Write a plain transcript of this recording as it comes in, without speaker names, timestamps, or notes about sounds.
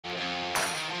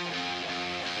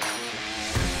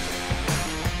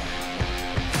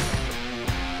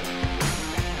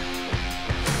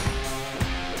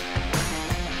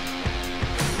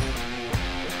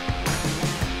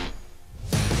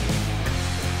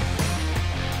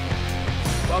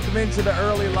Welcome into the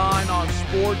early line on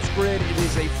Sports Grid. It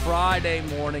is a Friday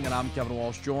morning, and I'm Kevin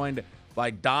Walsh, joined by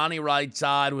Donnie right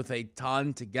side with a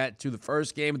ton to get to. The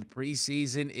first game of the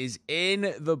preseason is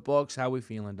in the books. How we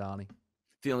feeling, Donnie?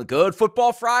 Feeling good.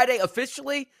 Football Friday,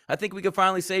 officially. I think we can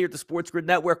finally say here at the Sports Grid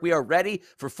Network, we are ready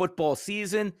for football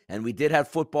season, and we did have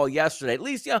football yesterday. At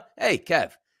least, hey,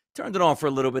 Kev, turned it on for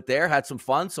a little bit there, had some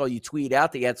fun, saw you tweet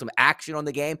out that you had some action on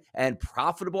the game and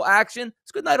profitable action. It's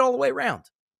a good night all the way around.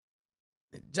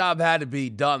 Job had to be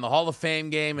done. The Hall of Fame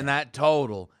game and that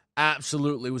total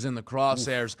absolutely was in the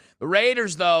crosshairs. The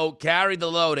Raiders, though, carried the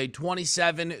load, a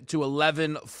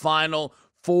 27-11 final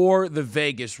for the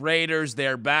Vegas Raiders.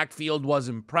 Their backfield was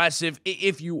impressive.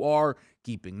 If you are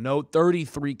keeping note,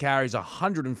 33 carries,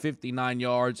 159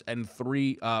 yards, and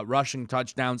 3 rushing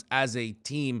touchdowns as a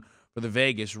team for the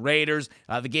Vegas Raiders.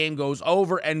 The game goes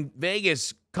over, and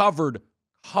Vegas covered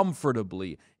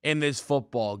comfortably in this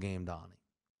football game, Donnie.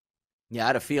 Yeah, I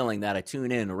had a feeling that I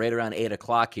tune in right around 8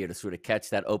 o'clock here to sort of catch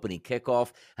that opening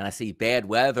kickoff, and I see bad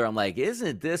weather. I'm like,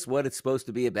 isn't this what it's supposed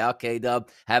to be about, K-Dub?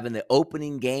 Having the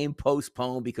opening game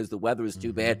postponed because the weather is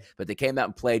too bad, but they came out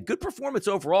and played. Good performance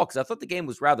overall because I thought the game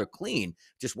was rather clean,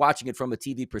 just watching it from a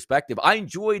TV perspective. I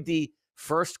enjoyed the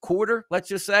first quarter, let's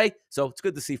just say, so it's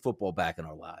good to see football back in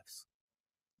our lives.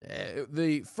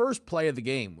 The first play of the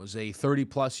game was a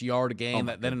 30-plus yard game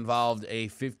that then involved a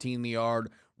 15-yard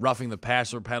roughing the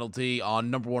passer penalty on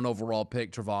number 1 overall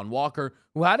pick Travon Walker,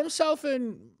 who had himself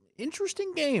an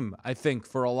interesting game, I think,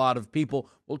 for a lot of people.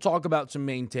 We'll talk about some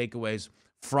main takeaways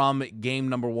from game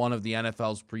number 1 of the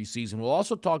NFL's preseason. We'll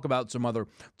also talk about some other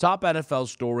top NFL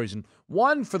stories, and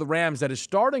one for the Rams that is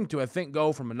starting to, I think,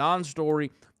 go from a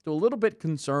non-story to a little bit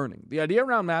concerning. The idea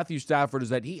around Matthew Stafford is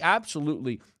that he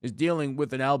absolutely is dealing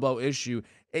with an elbow issue.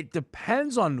 It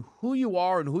depends on who you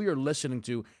are and who you're listening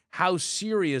to, how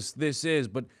serious this is,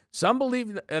 but some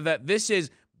believe that this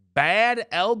is bad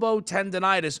elbow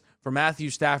tendonitis for Matthew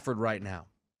Stafford right now.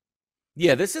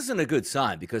 Yeah, this isn't a good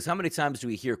sign because how many times do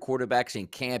we hear quarterbacks in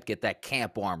camp get that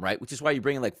camp arm, right? Which is why you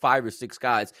bring in like 5 or 6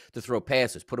 guys to throw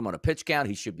passes. Put him on a pitch count,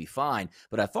 he should be fine.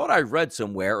 But I thought I read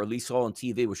somewhere, or at least saw on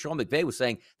TV, where Sean McVay was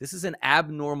saying this is an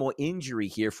abnormal injury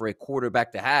here for a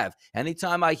quarterback to have.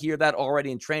 Anytime I hear that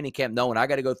already in training camp, knowing I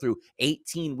got to go through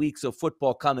 18 weeks of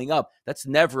football coming up, that's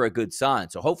never a good sign.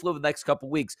 So hopefully over the next couple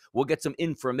weeks, we'll get some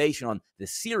information on the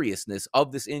seriousness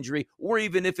of this injury, or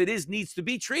even if it needs to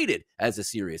be treated as a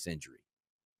serious injury.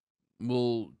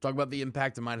 We'll talk about the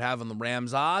impact it might have on the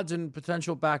Rams' odds and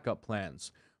potential backup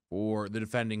plans for the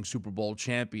defending Super Bowl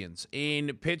champions.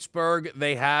 In Pittsburgh,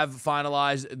 they have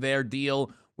finalized their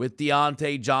deal with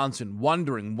Deontay Johnson,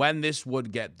 wondering when this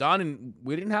would get done, and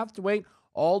we didn't have to wait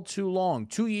all too long.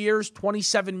 2 years,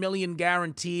 $27 million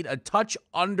guaranteed, a touch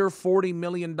under $40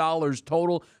 million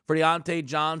total for Deontay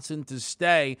Johnson to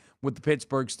stay with the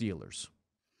Pittsburgh Steelers.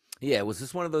 Yeah, was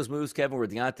this one of those moves, Kevin, where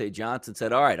Deontay Johnson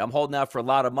said, all right, I'm holding out for a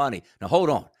lot of money. Now, hold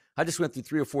on. I just went through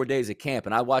 3 or 4 days at camp,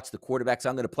 and I watched the quarterbacks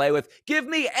I'm going to play with. Give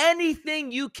me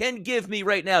anything you can give me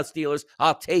right now, Steelers.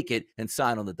 I'll take it and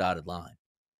sign on the dotted line.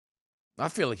 I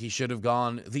feel like he should have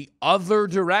gone the other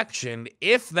direction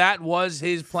if that was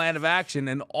his plan of action,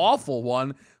 an awful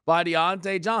one by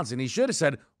Deontay Johnson. He should have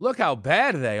said, look how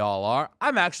bad they all are.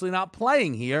 I'm actually not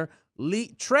playing here.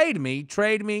 Trade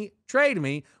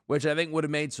me, which I think would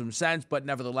have made some sense, but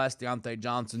nevertheless, Deontay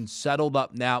Johnson settled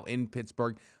up now in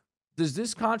Pittsburgh. Does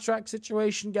this contract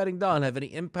situation getting done have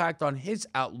any impact on his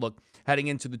outlook heading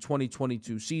into the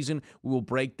 2022 season? We will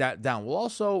break that down. We'll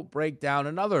also break down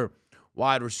another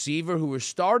wide receiver who is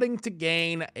starting to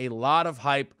gain a lot of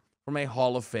hype from a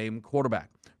Hall of Fame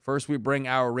quarterback. First, we bring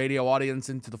our radio audience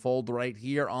into the fold right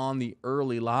here on the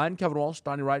early line. Kevin Walsh,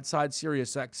 Donnie right side,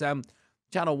 Sirius XM,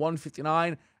 channel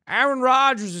 159. Aaron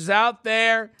Rodgers is out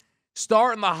there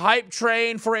starting the hype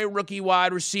train for a rookie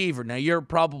wide receiver. Now, you're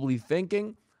probably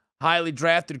thinking highly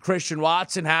drafted Christian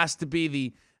Watson has to be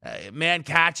the man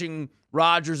catching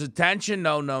Rodgers' attention.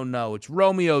 No. It's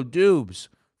Romeo Doubs,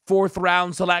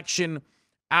 4th-round selection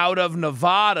out of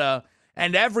Nevada.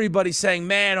 And everybody's saying,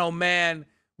 man, oh, man,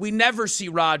 we never see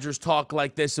Rodgers talk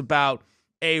like this about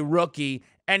a rookie.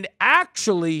 And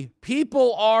actually,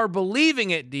 people are believing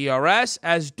it, DRS,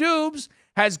 as Doubs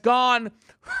has gone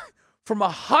from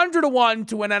 100-1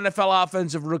 to an NFL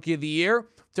Offensive Rookie of the Year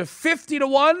to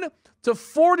 50-1 to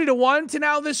 40-1 to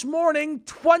now this morning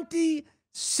 26-1.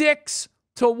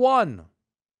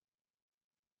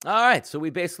 All right, so we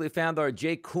basically found our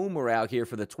Jake Coomer out here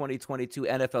for the 2022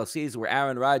 NFL season where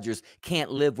Aaron Rodgers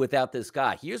can't live without this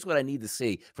guy. Here's what I need to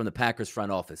see from the Packers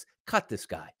front office. Cut this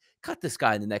guy. cut this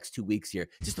guy in the next 2 weeks here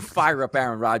just to fire up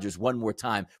Aaron Rodgers one more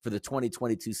time for the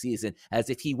 2022 season, as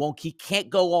if he can't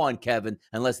go on, Kevin,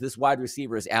 unless this wide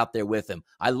receiver is out there with him.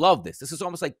 I love this. This is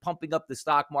almost like pumping up the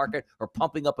stock market or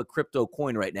pumping up a crypto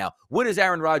coin right now. What is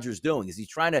Aaron Rodgers doing? Is he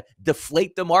trying to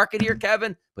deflate the market here,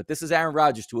 Kevin? But this is Aaron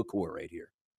Rodgers to a core right here.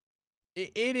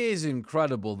 It is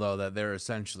incredible, though, that they're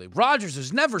essentially... Rodgers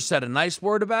has never said a nice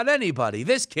word about anybody.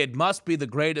 This kid must be the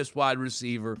greatest wide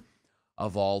receiver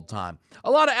of all time.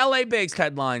 A lot of LA-based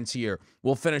headlines here.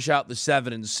 We'll finish out the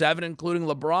 7-7, including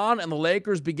LeBron and the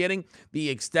Lakers beginning the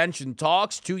extension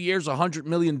talks. 2 years, $100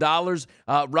 million,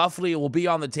 roughly, will be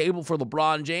on the table for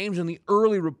LeBron James, and the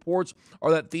early reports are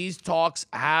that these talks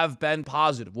have been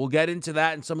positive. We'll get into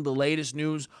that and some of the latest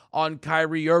news on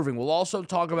Kyrie Irving. We'll also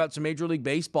talk about some Major League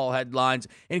Baseball headlines,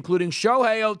 including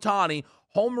Shohei Ohtani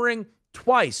homering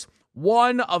twice.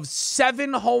 1 of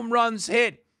 7 home runs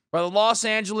hit by the Los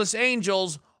Angeles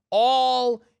Angels,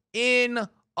 all in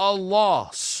a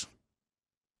loss.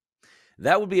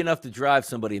 That would be enough to drive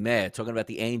somebody mad, talking about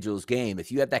the Angels game.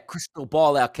 If you had that crystal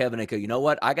ball out, Kevin, and go, you know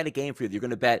what? I got a game for you. You're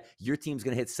going to bet your team's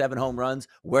going to hit 7 home runs.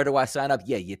 Where do I sign up?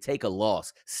 Yeah, you take a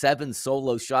loss. 7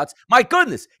 solo shots. My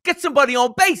goodness, get somebody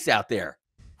on base out there.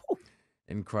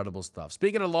 Incredible stuff.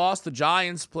 Speaking of loss, the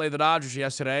Giants played the Dodgers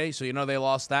yesterday, so you know they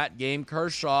lost that game.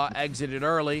 Kershaw exited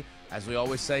early. As we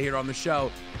always say here on the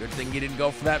show, good thing you didn't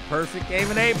go for that perfect game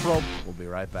in April. We'll be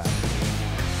right back.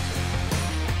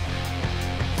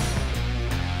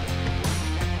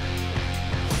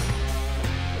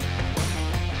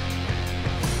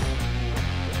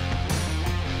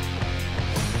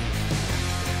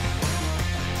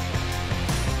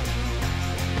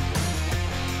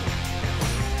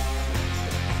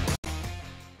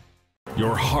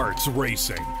 Your heart's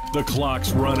racing. The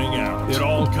clock's running out. It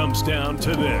all comes down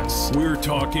to this. We're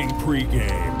talking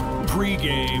pregame.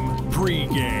 Pregame.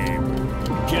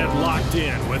 Get locked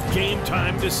in with Game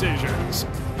Time Decisions.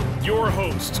 Your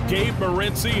hosts, Gabe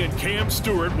Morency and Cam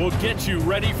Stewart, will get you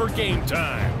ready for game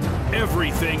time.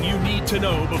 Everything you need to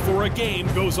know before a game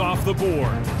goes off the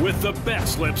board, with the bet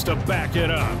slips to back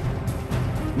it up.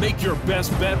 Make your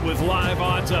best bet with live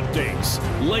odds updates,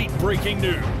 late breaking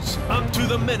news,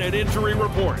 up-to-the-minute injury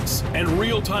reports, and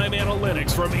real-time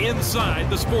analytics from inside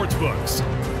the sportsbooks.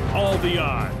 All the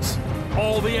odds,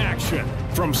 all the action,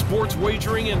 from sports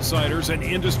wagering insiders and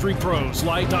industry pros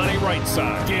like Donnie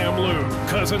Rightside, Cam Lou,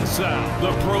 Cousin Sal,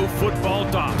 the Pro Football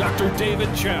Doc, Dr.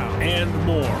 David Chow, and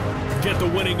more. Get the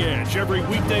winning edge every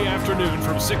weekday afternoon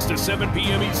from 6 to 7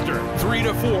 p.m. Eastern, 3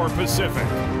 to 4 Pacific.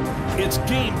 It's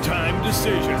Game Time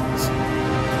Decisions.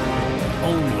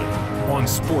 Only on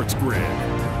Sports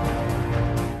Grid.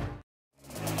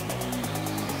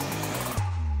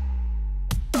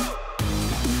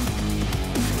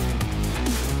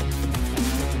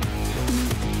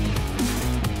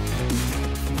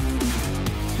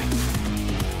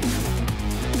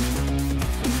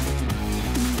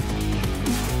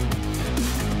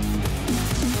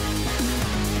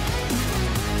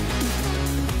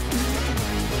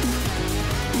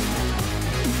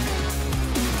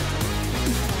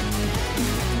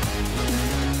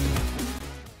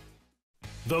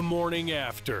 The morning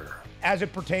after. As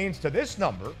it pertains to this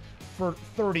number, for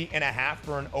 30.5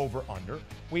 for an over-under,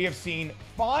 we have seen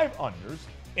 5 unders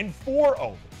and 4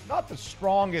 overs. Not the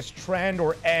strongest trend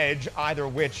or edge either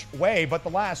which way, but the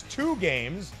last 2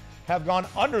 games have gone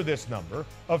under this number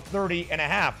of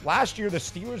 30.5. Last year, the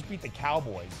Steelers beat the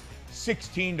Cowboys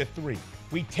 16-3.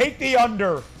 We take the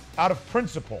under out of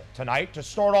principle tonight to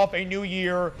start off a new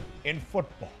year in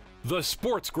football. The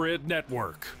Sports Grid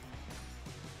Network.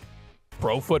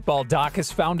 Pro Football Doc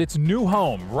has found its new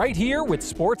home right here with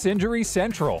Sports Injury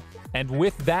Central. And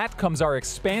with that comes our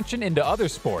expansion into other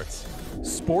sports.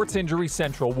 Sports Injury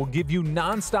Central will give you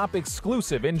nonstop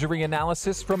exclusive injury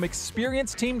analysis from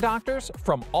experienced team doctors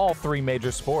from all 3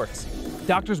 major sports.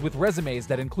 Doctors with resumes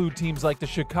that include teams like the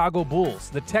Chicago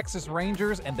Bulls, the Texas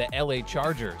Rangers, and the LA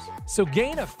Chargers. So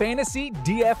gain a fantasy,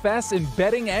 DFS, and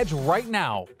betting edge right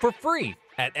now for free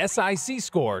at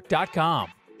sicscore.com.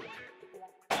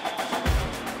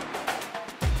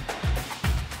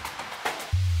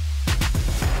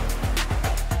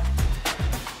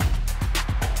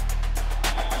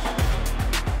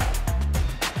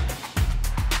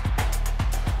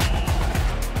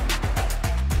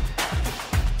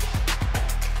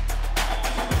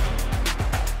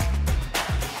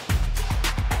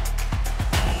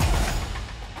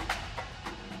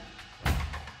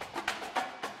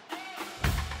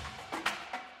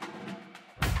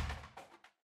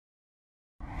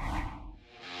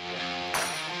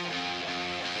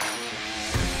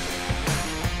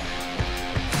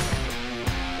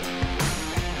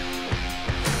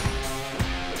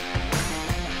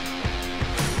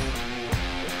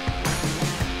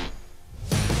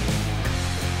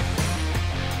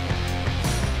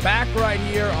 Back right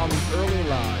here on the early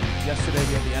line. Yesterday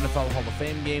we had the NFL Hall of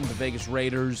Fame game. The Vegas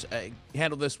Raiders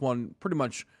handled this one pretty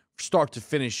much start to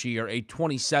finish here. A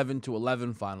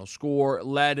 27-11 final score,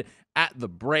 led at the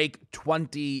break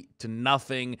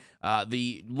 20-0.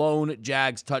 The lone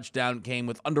Jags touchdown came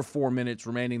with under 4 minutes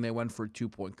remaining. They went for a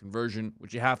 2-point conversion,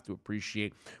 which you have to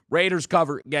appreciate. Raiders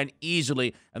cover again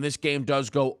easily, and this game does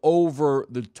go over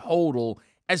the total.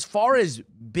 As far as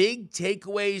big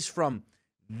takeaways from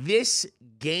this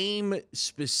game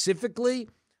specifically,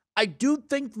 I do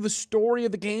think the story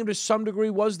of the game to some degree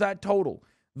was that total.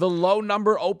 The low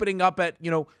number opening up at,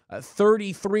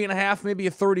 33.5, maybe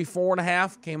a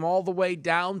 34.5, came all the way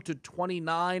down to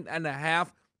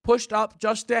 29.5, pushed up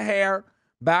just a hair,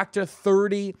 back to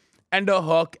 30 and a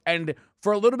hook. And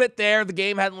for a little bit there, the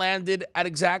game had landed at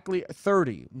exactly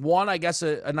 30. One, I guess,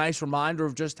 a nice reminder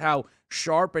of just how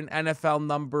sharp an NFL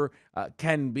number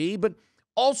can be. But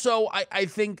also, I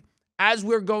think as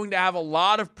we're going to have a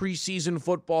lot of preseason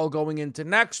football going into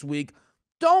next week,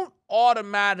 don't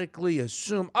automatically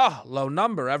assume, low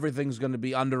number, everything's going to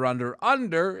be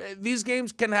under. These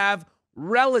games can have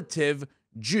relative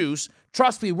juice.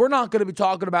 Trust me, we're not going to be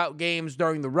talking about games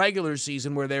during the regular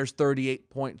season where there's 38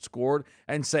 points scored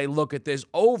and say, look at this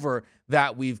over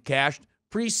that we've cashed.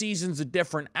 Preseason's a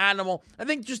different animal. I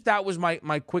think just that was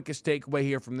my quickest takeaway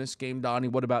here from this game, Donnie.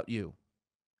 What about you?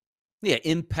 Yeah,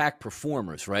 impact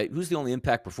performers, right? Who's the only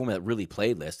impact performer that really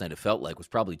played last night, it felt like, was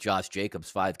probably Josh Jacobs.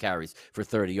 5 carries for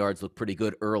 30 yards. Looked pretty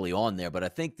good early on there. But I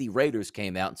think the Raiders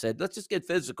came out and said, let's just get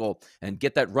physical and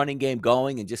get that running game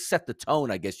going and just set the tone,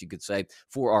 I guess you could say,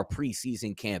 for our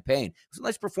preseason campaign. It was a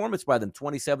nice performance by them,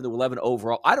 27-11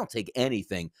 overall. I don't take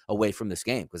anything away from this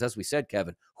game because, as we said,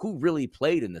 Kevin, who really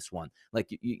played in this one? Like,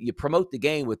 you promote the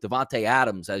game with Devontae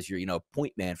Adams as your,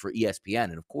 point man for ESPN.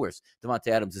 And, of course, Devontae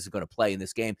Adams isn't going to play in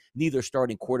this game. Neither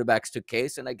starting quarterbacks took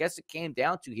case, and I guess it came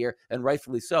down to here, and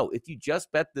rightfully so. If you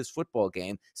just bet this football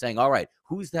game saying, all right,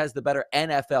 who has the better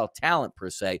NFL talent, per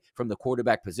se, from the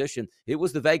quarterback position, it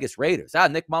was the Vegas Raiders.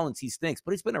 Nick Mullins, he stinks,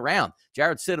 but he's been around.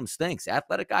 Jared Stidham stinks.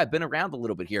 Athletic guy, been around a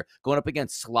little bit here, going up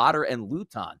against Slaughter and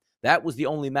Luton. That was the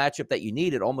only matchup that you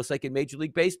needed, almost like in Major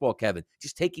League Baseball, Kevin.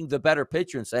 Just taking the better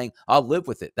pitcher and saying, I'll live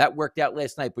with it. That worked out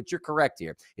last night, but you're correct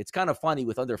here. It's kind of funny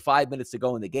with under 5 minutes to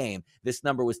go in the game. This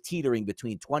number was teetering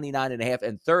between 29.5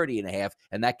 and 30.5,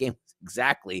 and that game was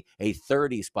exactly a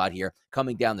 30 spot here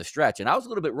coming down the stretch. And I was a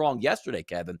little bit wrong yesterday,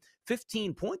 Kevin.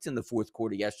 15 points in the fourth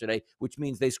quarter yesterday, which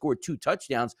means they scored 2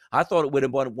 touchdowns. I thought it would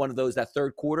have been one of those that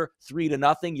third quarter,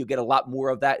 3-0. You get a lot more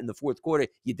of that in the fourth quarter.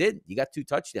 You didn't. You got 2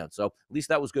 touchdowns. So at least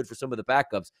that was good for some of the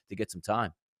backups to get some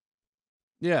time.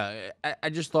 Yeah, I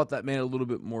just thought that made a little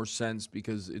bit more sense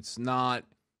because it's not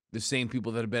the same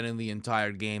people that have been in the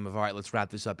entire game of, all right, let's wrap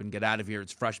this up and get out of here.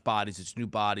 It's fresh bodies, it's new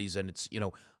bodies, and it's,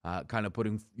 kind of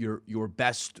putting your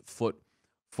best foot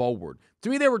forward. To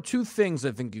me, there were 2 things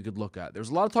I think you could look at. There's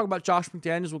a lot of talk about Josh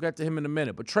McDaniels. We'll get to him in a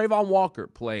minute. But Trayvon Walker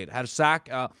played, had a sack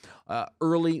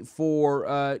early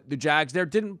for the Jags there.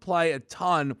 Didn't play a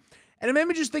ton. And it made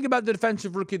me just think about the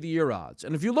Defensive Rookie of the Year odds.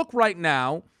 And if you look right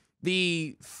now,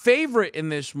 the favorite in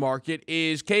this market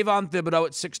is Kayvon Thibodeau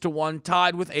at 6-1,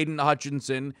 tied with Aiden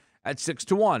Hutchinson at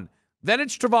 6-1. Then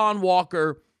it's Trayvon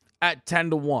Walker at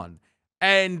 10-1.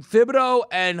 And Thibodeau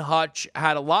and Hutch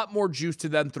had a lot more juice to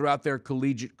them throughout their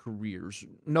collegiate careers,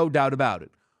 no doubt about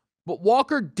it. But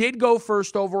Walker did go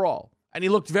first overall, and he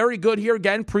looked very good here.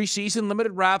 Again, preseason,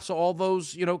 limited reps, all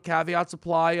those, caveats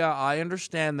apply. I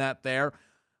understand that there.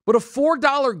 But a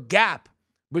 $4 gap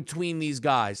between these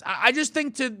guys. I just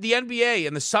think to the NBA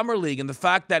and the Summer League and the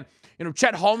fact that,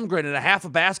 Chet Holmgren and a half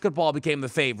of basketball became the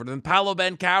favorite, and Paolo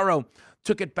Banchero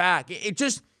took it back.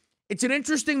 It's an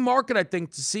interesting market, I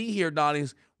think, to see here, Donnie.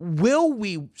 Will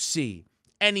we see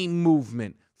any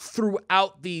movement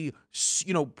throughout the,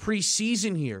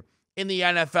 preseason here in the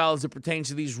NFL as it pertains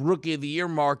to these Rookie of the Year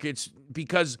markets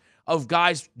because of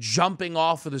guys jumping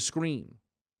off of the screen?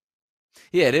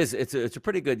 Yeah, it is. It's a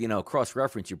pretty good,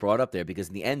 cross-reference you brought up there because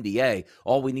in the NBA,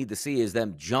 all we need to see is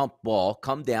them jump ball,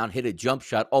 come down, hit a jump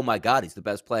shot. Oh, my God, he's the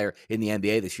best player in the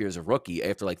NBA this year as a rookie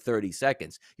after like 30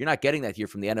 seconds. You're not getting that here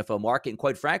from the NFL market. And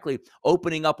quite frankly,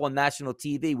 opening up on national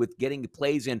TV with getting the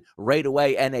plays in right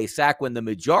away and a sack when the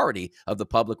majority of the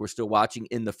public were still watching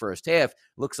in the first half,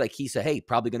 looks like he said, hey,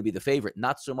 probably going to be the favorite.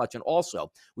 Not so much. And also,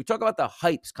 we talk about the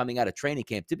hypes coming out of training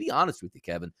camp. To be honest with you,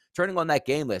 Kevin, turning on that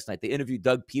game last night, they interviewed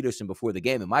Doug Peterson before before the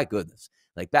game, and my goodness,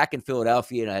 like back in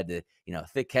Philadelphia, and I had the,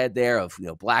 thick head there of,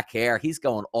 black hair. He's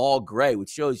going all gray, which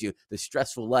shows you the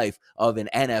stressful life of an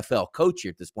NFL coach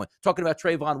here at this point. Talking about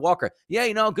Trayvon Walker. Yeah,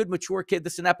 good, mature kid,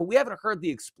 this and that, but we haven't heard the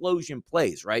explosion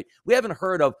plays, right? We haven't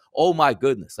heard of, oh my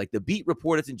goodness, like the beat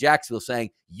reporters in Jacksonville saying,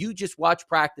 you just watch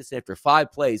practice after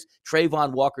 5 plays,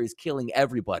 Trayvon Walker is killing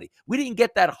everybody. We didn't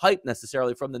get that hype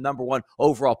necessarily from the number 1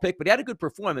 overall pick, but he had a good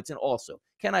performance. And also,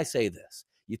 can I say this?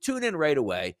 You tune in right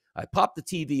away. I pop the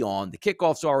TV on. The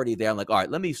kickoff's already there. I'm like, all right,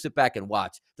 let me sit back and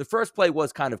watch. The first play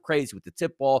was kind of crazy with the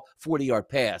tip ball, 40-yard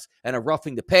pass, and a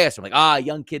roughing the pass. I'm like,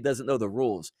 young kid doesn't know the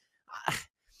rules.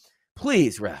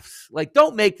 Please, refs,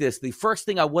 don't make this the first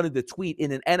thing I wanted to tweet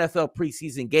in an NFL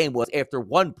preseason game was after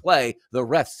one play, the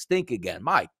refs stink again.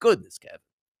 My goodness, Kevin.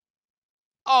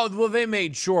 Oh, well, they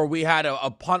made sure we had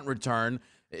a punt return.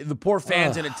 The poor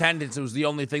fans in attendance, it was the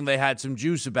only thing they had some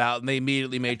juice about, and they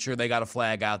immediately made sure they got a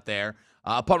flag out there.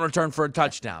 A punt return for a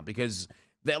touchdown because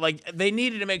they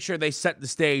needed to make sure they set the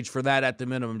stage for that at the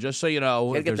minimum, just so you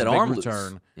know if there's a big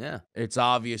return. Yeah. It's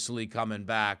obviously coming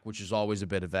back, which is always a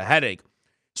bit of a headache.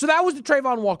 So that was the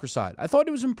Trayvon Walker side. I thought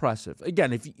it was impressive.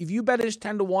 Again, if you bet it's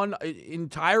 10-1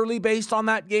 entirely based on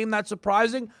that game, that's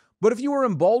surprising. But if you were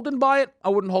emboldened by it, I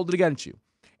wouldn't hold it against you.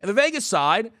 And the Vegas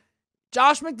side,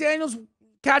 Josh McDaniels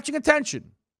catching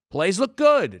attention. Plays look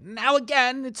good. Now,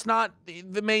 again, it's not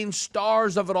the main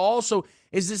stars of it all, so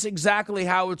is this exactly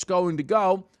how it's going to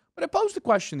go? But I posed a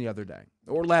question the other day,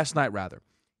 or last night, rather.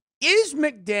 Is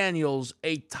McDaniels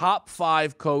a top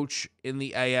 5 coach in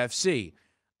the AFC?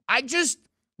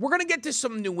 We're going to get to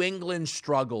some New England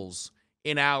struggles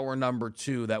in hour number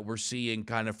 2 that we're seeing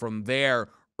kind of from their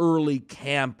early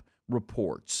camp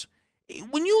reports.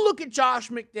 When you look at Josh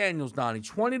McDaniels, Donnie,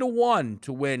 20-1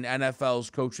 to win NFL's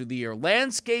Coach of the Year,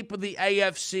 landscape of the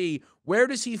AFC, where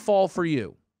does he fall for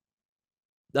you?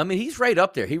 I mean, he's right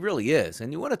up there. He really is.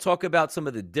 And you want to talk about some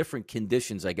of the different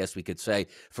conditions, I guess we could say,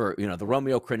 for, the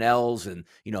Romeo Crennels and,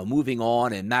 moving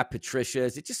on and Matt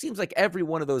Patricia's. It just seems like every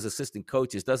one of those assistant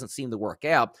coaches doesn't seem to work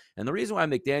out. And the reason why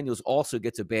McDaniels also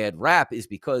gets a bad rap is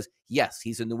because, yes,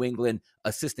 he's a New England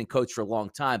assistant coach for a long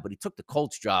time, but he took the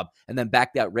Colts job and then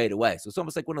backed out right away. So it's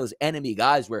almost like one of those enemy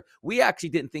guys where we actually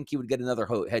didn't think he would get another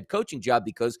head coaching job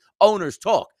because owners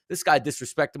talk. This guy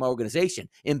disrespected my organization,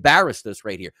 embarrassed us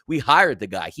right here. We hired the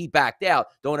guy. He backed out.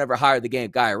 Don't ever hire the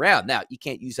guy around. Now, you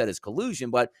can't use that as collusion,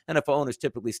 but NFL owners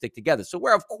typically stick together. So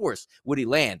where, of course, would he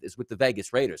land is with the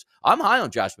Vegas Raiders. I'm high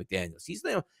on Josh McDaniels. He's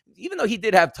even though he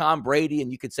did have Tom Brady,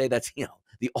 and you could say that's,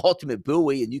 the ultimate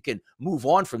buoy, and you can move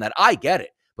on from that. I get it.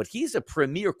 But he's a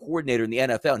premier coordinator in the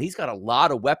NFL, and he's got a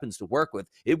lot of weapons to work with.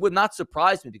 It would not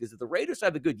surprise me because if the Raiders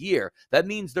have a good year, that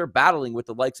means they're battling with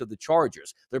the likes of the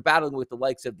Chargers. They're battling with the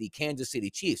likes of the Kansas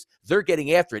City Chiefs. They're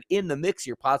getting after it in the mix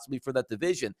here possibly for that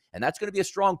division, and that's going to be a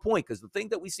strong point because the thing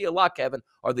that we see a lot, Kevin,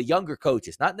 are the younger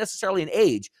coaches, not necessarily in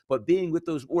age, but being with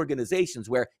those organizations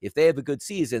where if they have a good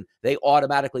season, they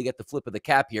automatically get the flip of the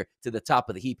cap here to the top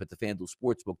of the heap at the FanDuel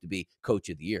Sportsbook to be Coach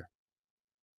of the Year.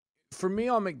 For me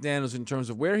on McDaniels in terms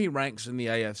of where he ranks in the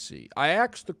AFC, I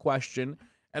asked the question,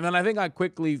 and then I think I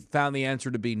quickly found the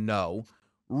answer to be no.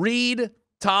 Reed,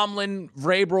 Tomlin,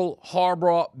 Vrabel,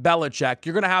 Harbaugh, Belichick.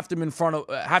 You're going to have to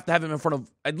have him in front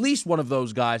of at least one of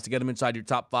those guys to get him inside your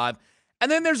top 5.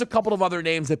 And then there's a couple of other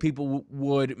names that people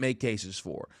would make cases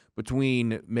for.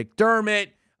 Between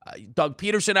McDermott, Doug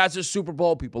Peterson has a Super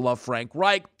Bowl. People love Frank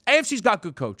Reich. AFC's got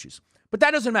good coaches. But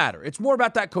that doesn't matter. It's more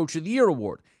about that Coach of the Year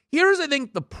award. Here's, I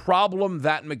think, the problem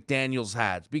that McDaniels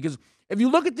has. Because if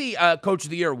you look at the Coach of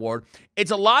the Year award,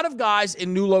 it's a lot of guys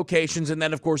in new locations, and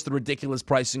then, of course, the ridiculous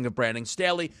pricing of Brandon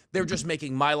Staley. They're just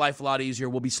making my life a lot easier.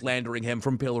 We'll be slandering him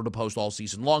from pillar to post all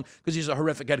season long because he's a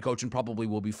horrific head coach and probably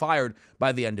will be fired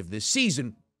by the end of this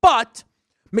season. But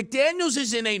McDaniels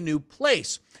is in a new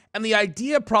place. And the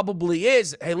idea probably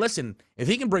is, hey, listen, if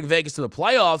he can bring Vegas to the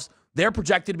playoffs, they're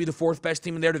projected to be the 4th best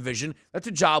team in their division. That's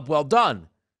a job well done.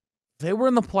 They were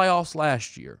in the playoffs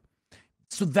last year.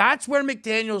 So that's where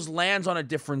McDaniels lands on a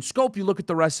different scope. You look at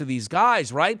the rest of these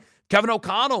guys, right? Kevin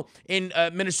O'Connell in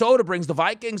Minnesota brings the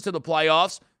Vikings to the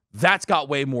playoffs. That's got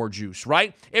way more juice,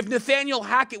 right? If Nathaniel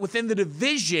Hackett within the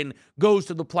division goes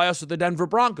to the playoffs with the Denver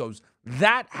Broncos,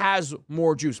 that has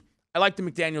more juice. I like the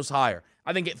McDaniels hire.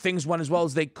 I think things went as well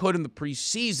as they could in the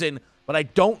preseason, but I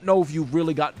don't know if you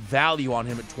really got value on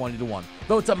him at 20-1.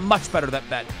 Though it's a much better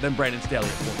bet than Brandon Staley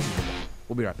at 14-1.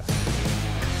 We'll be right back.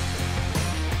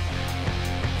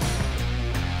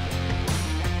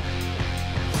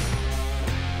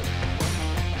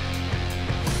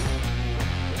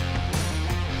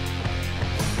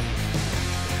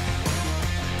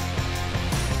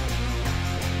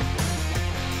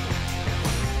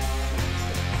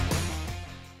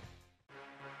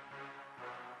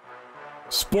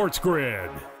 Sports Grid,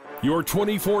 your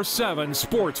 24/7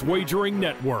 sports wagering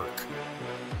network.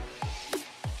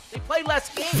 They play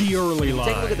less games. The early line.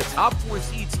 Take a look at the top 4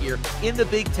 seeds here in the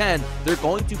Big Ten. They're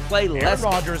going to play Aaron less.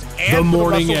 Rodgers and The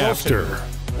morning Russell Wilson.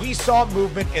 after. We saw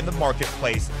movement in the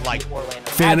marketplace like Orlando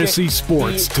Fantasy Magic.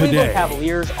 sports The Cleveland today.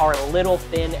 Cavaliers are a little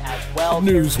thin as well.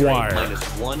 Newswire. Minus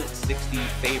 160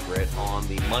 favorite on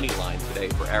the money line today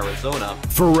for Arizona.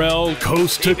 Pharrell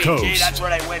coast to coast. That's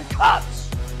where they win cups.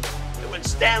 They win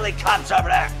Stanley Cups over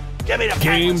there. Give me the Game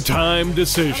Penguins. time Kind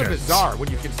decisions. of bizarre when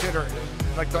you consider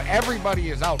everybody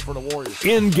is out for the Warriors.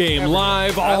 In-game Everybody.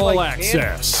 live I all like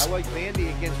access. Vandy. I like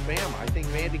Vandy against Bama. I think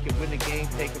Vandy can win the game,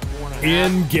 take a 4.5.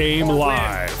 In-game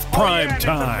live, prime Oh, yeah,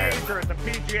 time. It's a major, the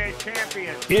PGA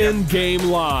champion. In-game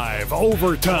live,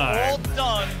 overtime.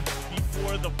 done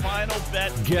before the final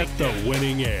bet. Get the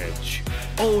winning edge.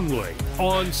 Only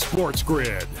on Sports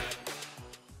Grid.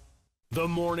 The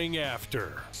morning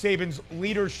after. Saban's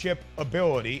leadership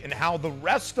ability and how the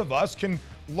rest of us can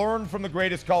learn from the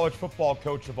greatest college football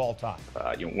coach of all time.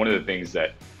 One of the things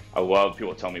that I love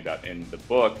people tell me about in the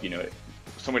book,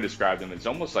 someone described him as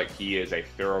almost like he is a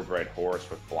thoroughbred horse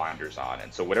with blinders on.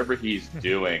 And so whatever he's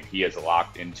doing, he is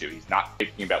locked into. He's not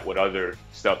thinking about what other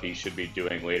stuff he should be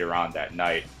doing later on that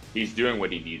night. He's doing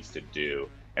what he needs to do.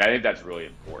 And I think that's really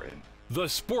important. The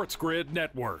Sports Grid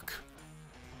Network.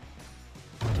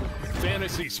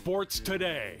 Fantasy Sports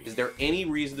Today. Is there any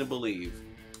reason to believe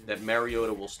that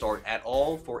Mariota will start at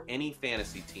all for any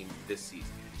fantasy team this season?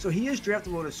 So he is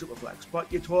draftable in a superflex,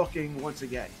 but you're talking, once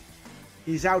again,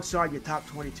 he's outside your top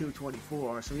 22,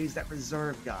 24, so he's that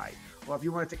reserve guy. Or if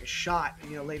you want to take a shot,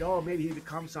 later, maybe he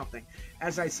becomes something.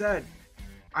 As I said,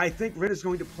 I think Ritter's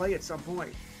going to play at some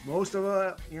point. Most of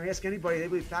ask anybody, they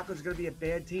believe Falcons are going to be a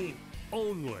bad team.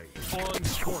 Only on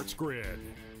Sports Grid.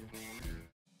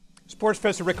 Sports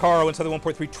Professor Rick Horrow inside the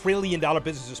 $1.3 trillion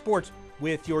business of sports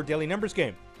with your daily numbers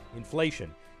game.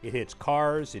 Inflation. It hits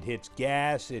cars, it hits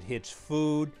gas, it hits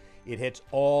food, it hits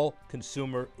all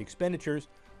consumer expenditures.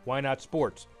 Why not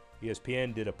sports?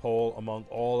 ESPN did a poll among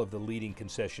all of the leading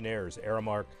concessionaires,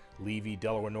 Aramark, Levy,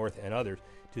 Delaware North, and others,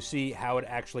 to see how it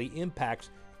actually impacts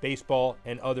baseball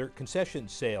and other concession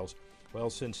sales. Well,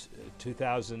 since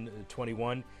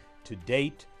 2021 to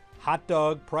date, hot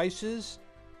dog prices,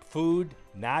 food,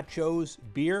 nachos,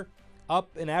 beer,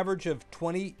 up an average of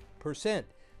 20%.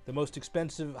 The most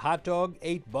expensive hot dog,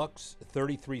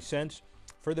 $8.33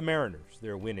 for the Mariners.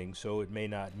 They're winning, so it may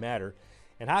not matter.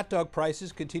 And hot dog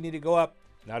prices continue to go up,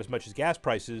 not as much as gas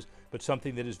prices, but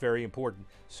something that is very important.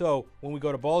 So when we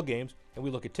go to ball games and we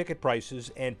look at ticket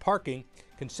prices and parking,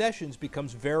 concessions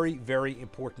becomes very, very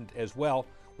important as well.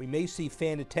 We may see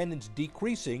fan attendance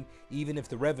decreasing, even if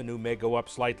the revenue may go up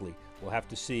slightly. We'll have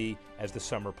to see as the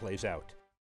summer plays out.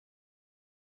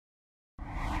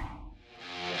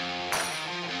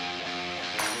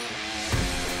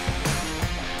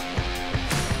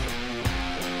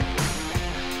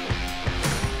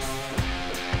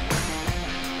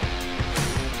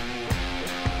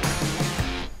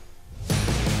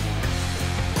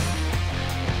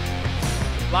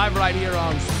 Live right here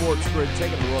on Sports Grid,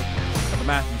 taking a look at the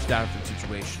Matthew Stafford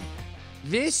situation.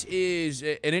 This is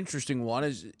an interesting one.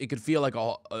 It could feel like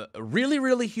a really,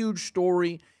 really huge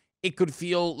story. It could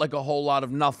feel like a whole lot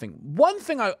of nothing. One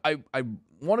thing I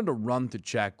wanted to run to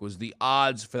check was the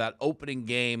odds for that opening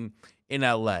game in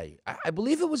L.A. I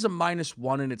believe it was a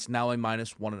 -1, and it's now a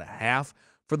 -1.5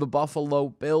 for the Buffalo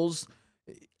Bills.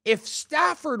 If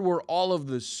Stafford were all of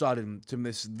a sudden to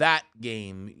miss that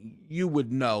game, you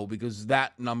would know, because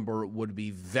that number would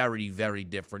be very, very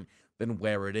different than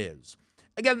where it is.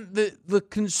 Again, the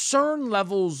concern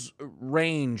levels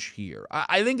range here.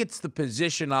 I think it's the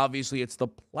position, obviously. It's the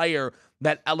player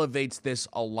that elevates this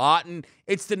a lot, and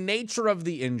it's the nature of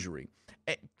the injury.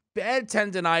 Bad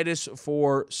tendonitis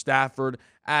for Stafford,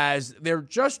 as they're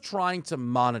just trying to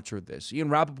monitor this. Ian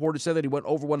Rappaport has said that he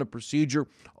underwent a procedure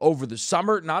over the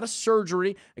summer, not a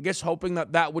surgery, I guess hoping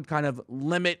that that would kind of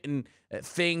limit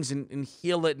things and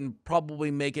heal it and probably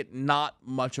make it not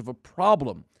much of a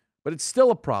problem. But it's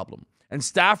still a problem. And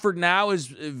Stafford now is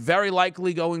very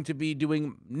likely going to be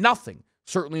doing nothing,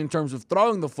 certainly in terms of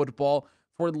throwing the football,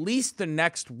 for at least the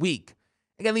next week.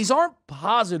 Again, these aren't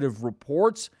positive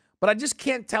reports, but I just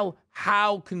can't tell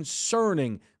how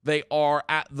concerning they are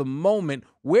at the moment.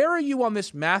 Where are you on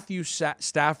this Matthew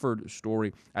Stafford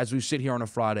story as we sit here on a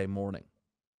Friday morning?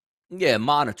 Yeah,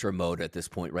 monitor mode at this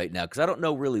point right now, because I don't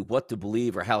know really what to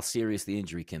believe or how serious the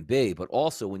injury can be. But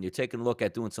also, when you're taking a look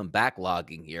at doing some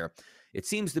backlogging here, it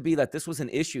seems to be that this was an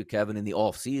issue, Kevin, in the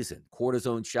offseason.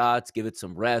 Cortisone shots, give it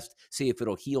some rest, see if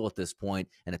it'll heal at this point.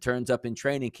 And it turns up in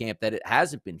training camp that it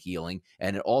hasn't been healing.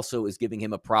 And it also is giving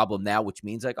him a problem now, which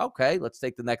means like, okay, let's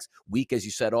take the next week, as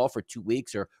you said, off, or 2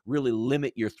 weeks, or really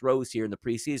limit your throws here in the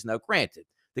preseason. Now, granted,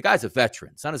 the guy's a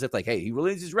veteran. It's not as if like, hey, he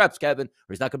really needs his reps, Kevin, or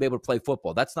he's not going to be able to play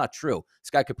football. That's not true. This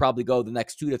guy could probably go the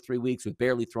next 2 to 3 weeks with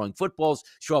barely throwing footballs,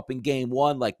 show up in game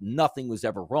 1 like nothing was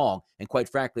ever wrong. And quite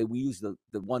frankly, we used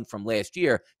the one from last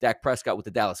year, Dak Prescott with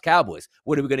the Dallas Cowboys.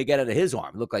 What are we going to get out of his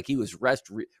arm? It looked like he was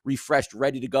refreshed,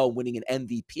 ready to go, winning an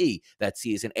MVP that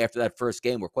season after that first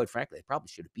game where, quite frankly, they probably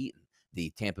should have beaten the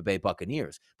Tampa Bay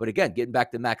Buccaneers. But again, getting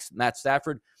back to Matt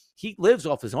Stafford, he lives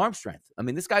off his arm strength. I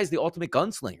mean, this guy's the ultimate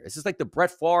gunslinger. This is like the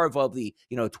Brett Favre of the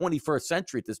 21st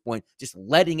century at this point, just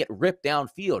letting it rip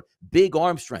downfield. Big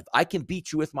arm strength. I can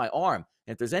beat you with my arm.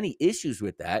 And if there's any issues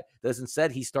with that, does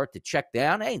instead he start to check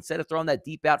down? Hey, instead of throwing that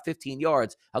deep out 15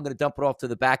 yards, I'm going to dump it off to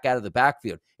the back out of the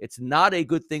backfield. It's not a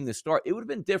good thing to start. It would have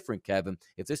been different, Kevin,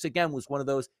 if this again was one of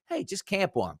those, hey, just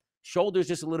camp arm. Shoulder's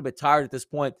just a little bit tired at this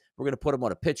point. We're going to put him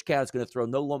on a pitch count. It's going to throw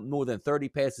no more than 30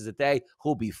 passes a day.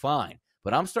 He'll be fine.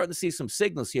 But I'm starting to see some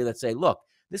signals here that say, look,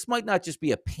 this might not just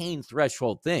be a pain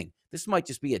threshold thing. This might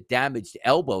just be a damaged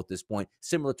elbow at this point,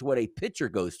 similar to what a pitcher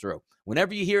goes through.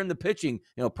 Whenever you hear in the pitching,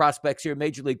 prospects here in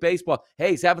Major League Baseball, hey,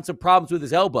 he's having some problems with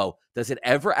his elbow. Does it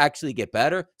ever actually get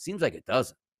better? Seems like it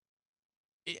doesn't.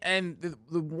 And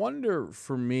the wonder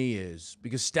for me is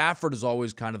because Stafford is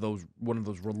always kind of one of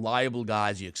those reliable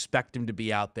guys. You expect him to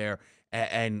be out there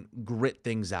and grit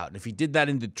things out. And if he did that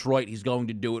in Detroit, he's going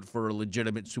to do it for a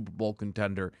legitimate Super Bowl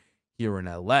contender here in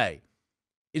L.A.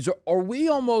 Are we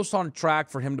almost on track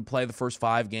for him to play the first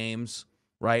 5 games,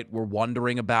 right? We're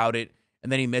wondering about it.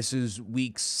 And then he misses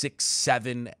weeks 6,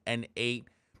 7, and 8.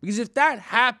 Because if that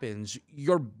happens,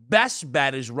 your best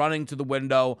bet is running to the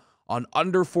window on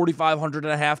under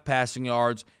 4,500.5 passing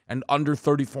yards and under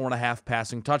 34.5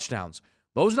 passing touchdowns.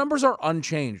 Those numbers are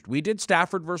unchanged. We did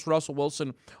Stafford versus Russell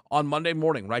Wilson on Monday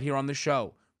morning right here on the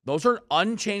show. Those are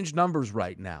unchanged numbers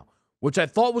right now, which I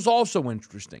thought was also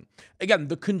interesting. Again,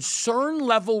 the concern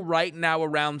level right now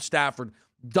around Stafford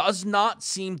does not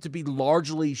seem to be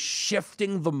largely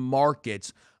shifting the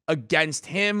markets against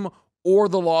him or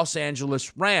the Los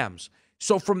Angeles Rams.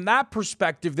 So from that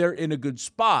perspective, they're in a good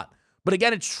spot. But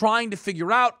again, it's trying to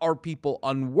figure out, are people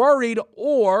unworried,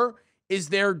 or is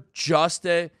there just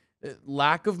a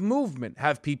lack of movement?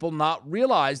 Have people not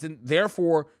realized and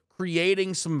therefore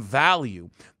creating some value?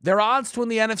 Their odds to win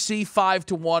the NFC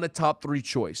 5-1, a top 3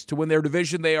 choice. To win their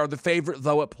division, they are the favorite,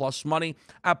 though, at plus money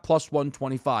at plus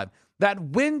 125. That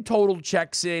win total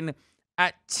checks in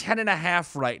at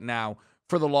 10.5 right now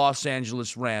for the Los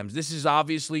Angeles Rams. This is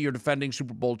obviously your defending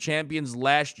Super Bowl champions.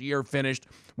 Last year finished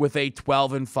with a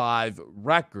 12-5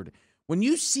 record. When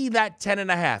you see that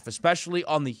 10.5, especially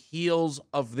on the heels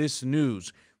of this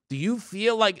news, do you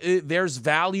feel like there's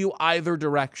value either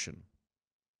direction?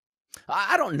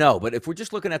 I don't know, but if we're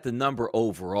just looking at the number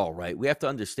overall, right, we have to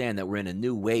understand that we're in a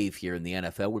new wave here in the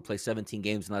NFL. We play 17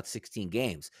 games, not 16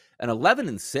 games. And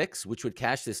 11-6, which would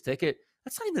cash this ticket,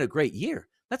 that's not even a great year.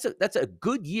 That's a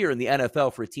good year in the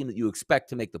NFL for a team that you expect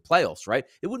to make the playoffs, right?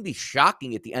 It wouldn't be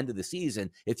shocking at the end of the season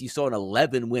if you saw an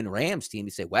 11-win Rams team.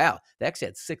 You say, wow, they actually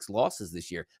had 6 losses this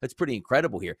year. That's pretty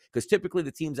incredible here, because typically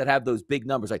the teams that have those big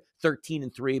numbers, like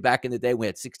 13-3 back in the day, we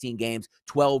had 16 games,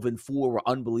 12-4 were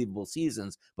unbelievable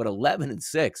seasons, but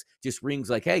 11-6 just rings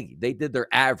like, hey, they did their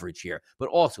average here. But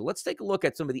also, let's take a look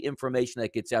at some of the information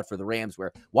that gets out for the Rams,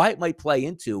 why it might play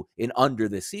into an under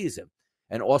this season.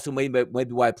 And also maybe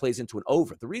why it plays into an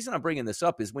over. The reason I'm bringing this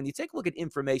up is when you take a look at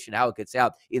information, how it gets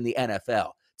out in the NFL,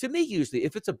 to me, usually,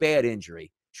 if it's a bad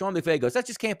injury, Sean McVay goes, that's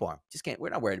just camp arm. Just can't. We're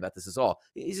not worried about this at all.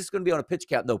 He's just going to be on a pitch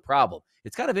count, no problem.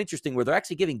 It's kind of interesting where they're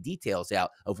actually giving details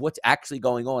out of what's actually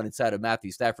going on inside of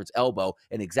Matthew Stafford's elbow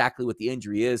and exactly what the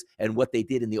injury is and what they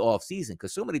did in the offseason.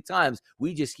 Because so many times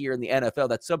we just hear in the NFL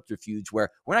that subterfuge where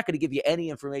we're not going to give you any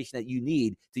information that you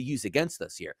need to use against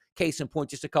us here. Case in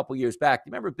point, just a couple years back, you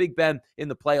remember Big Ben in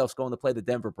the playoffs going to play the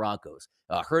Denver Broncos?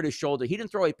 Hurt his shoulder. He didn't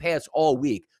throw a pass all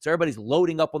week. So everybody's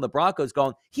loading up on the Broncos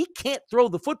going, he can't throw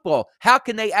the football. How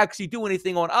can they actually do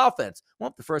anything on offense?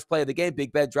 Well, the first play of the game,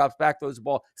 Big Ben drops back, throws the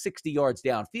ball 60 yards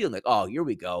downfield. Like, oh, here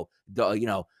we go.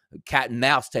 cat and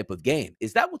mouse type of game.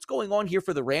 Is that what's going on here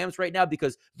for the Rams right now?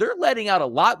 Because they're letting out a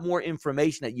lot more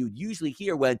information that you'd usually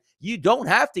hear when you don't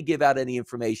have to give out any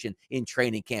information in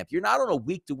training camp. You're not on a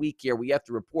week-to-week here where you have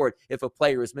to report if a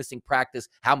player is missing practice,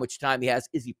 how much time he has,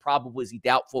 is he probable, is he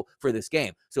doubtful for this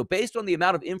game. So based on the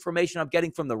amount of information I'm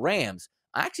getting from the Rams,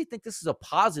 I actually think this is a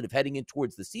positive heading in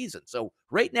towards the season. So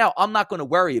right now, I'm not going to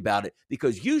worry about it,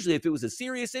 because usually if it was a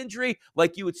serious injury,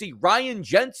 like you would see Ryan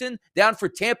Jensen down for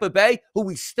Tampa Bay, who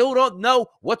we still don't know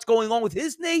what's going on with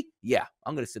his knee, yeah,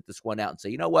 I'm going to sit this one out and say,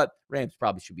 you know what? Rams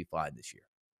probably should be fine this year.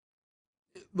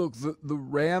 Look, the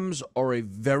Rams are a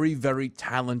very, very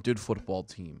talented football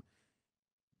team.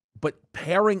 But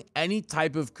pairing any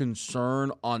type of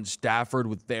concern on Stafford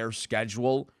with their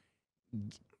schedule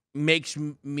makes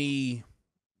me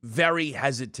very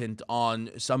hesitant on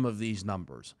some of these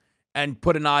numbers and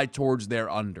put an eye towards their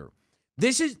under.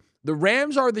 The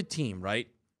Rams are the team, right,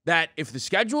 that if the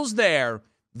schedule's there,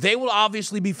 they will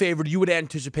obviously be favored. You would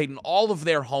anticipate in all of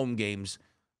their home games.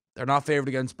 They're not favored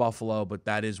against Buffalo, but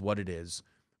that is what it is.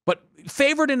 But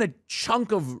favored in a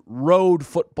chunk of road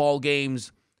football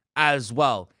games as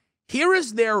well. Here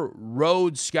is their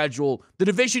road schedule, the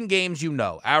division games you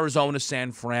know, Arizona,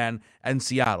 San Fran, and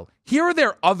Seattle. Here are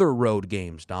their other road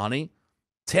games, Donnie.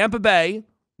 Tampa Bay,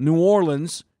 New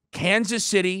Orleans, Kansas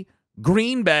City,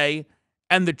 Green Bay,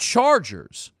 and the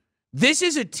Chargers. This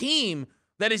is a team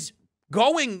that is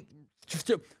going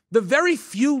to the very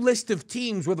few list of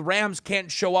teams where the Rams can't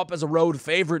show up as a road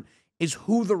favorite is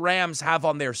who the Rams have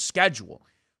on their schedule.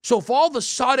 So if all of a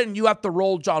sudden you have to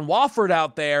roll John Wofford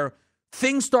out there,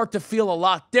 things start to feel a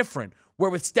lot different, where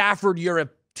with Stafford, you're a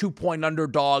 2-point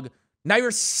underdog. Now you're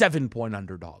a 7-point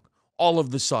underdog all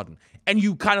of the sudden. And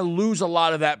you kind of lose a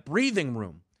lot of that breathing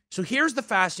room. So here's the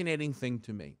fascinating thing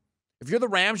to me. If you're the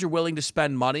Rams, you're willing to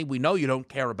spend money. We know you don't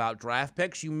care about draft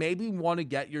picks. You maybe want to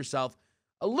get yourself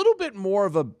a little bit more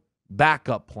of a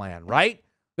backup plan, right?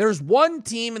 There's one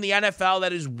team in the NFL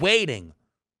that is waiting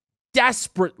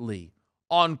desperately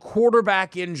on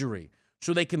quarterback injury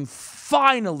so they can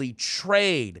finally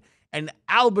trade an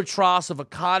albatross of a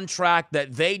contract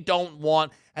that they don't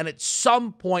want and at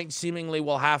some point seemingly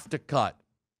will have to cut.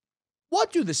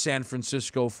 What do the San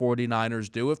Francisco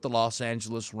 49ers do if the Los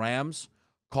Angeles Rams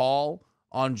call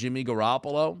on Jimmy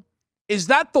Garoppolo? Is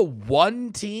that the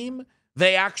one team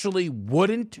they actually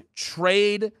wouldn't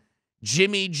trade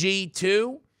Jimmy G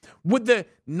to? Would the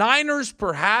Niners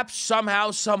perhaps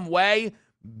somehow, some way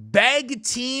beg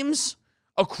teams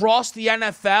across the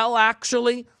NFL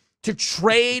actually to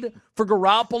trade for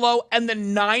Garoppolo, and the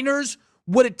Niners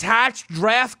would attach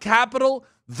draft capital?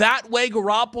 That way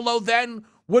Garoppolo then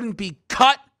wouldn't be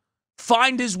cut,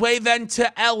 find his way then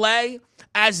to LA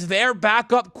as their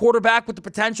backup quarterback with the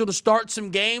potential to start some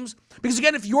games. Because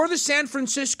again, if you're the San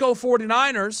Francisco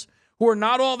 49ers, who are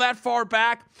not all that far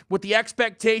back with the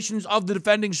expectations of the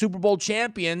defending Super Bowl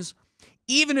champions,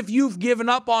 even if you've given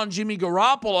up on Jimmy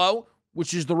Garoppolo,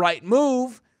 which is the right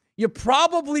move, you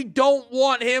probably don't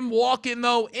want him walking,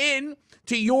 though, in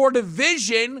to your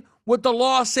division with the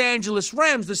Los Angeles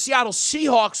Rams, the Seattle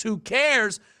Seahawks. Who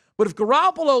cares? But if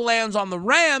Garoppolo lands on the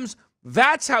Rams,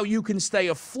 that's how you can stay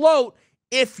afloat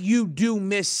if you do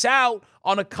miss out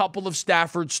on a couple of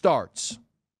Stafford starts.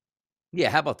 Yeah,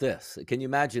 how about this? Can you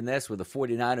imagine this, where the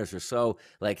 49ers are so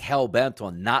like hell-bent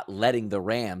on not letting the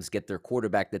Rams get their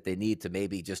quarterback that they need to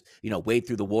maybe just, wade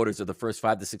through the waters of the first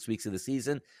 5 to 6 weeks of the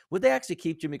season? Would they actually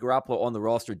keep Jimmy Garoppolo on the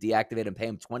roster, deactivate and pay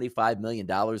him $25 million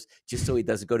just so he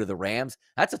doesn't go to the Rams?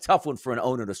 That's a tough one for an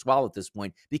owner to swallow at this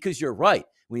point, because you're right.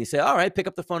 When you say, all right, pick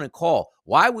up the phone and call,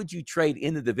 why would you trade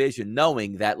in the division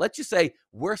knowing that, let's just say,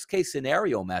 worst case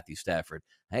scenario, Matthew Stafford,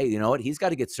 hey, you know what? He's got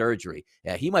to get surgery.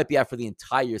 Yeah, he might be out for the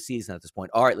entire season at this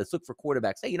point. All right, let's look for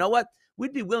quarterbacks. Hey, you know what?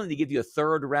 We'd be willing to give you a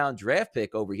 3rd-round draft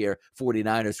pick over here,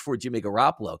 49ers, for Jimmy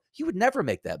Garoppolo. You would never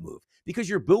make that move because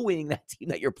you're bullying that team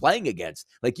that you're playing against.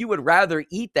 Like, you would rather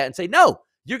eat that and say, no,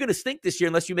 you're going to stink this year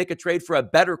unless you make a trade for a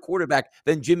better quarterback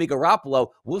than Jimmy Garoppolo.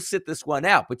 We'll sit this one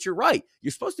out. But you're right.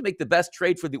 You're supposed to make the best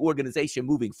trade for the organization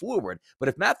moving forward. But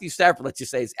if Matthew Stafford, let's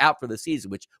just say, is out for the season,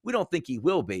 which we don't think he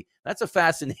will be, that's a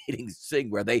fascinating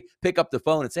thing where they pick up the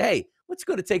phone and say, hey, what's it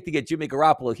going to take to get Jimmy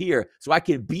Garoppolo here so I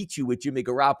can beat you with Jimmy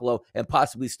Garoppolo and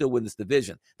possibly still win this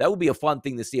division? That would be a fun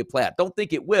thing to see it play out. Don't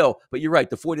think it will, but you're right.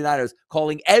 The 49ers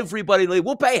calling everybody,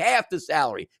 we'll pay half the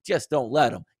salary. Just don't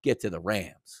let them get to the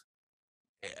Rams.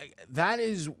 That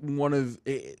is one of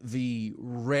the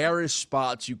rarest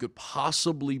spots you could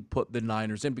possibly put the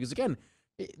Niners in, because again,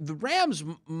 the Rams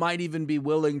might even be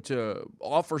willing to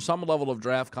offer some level of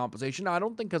draft compensation. Now, I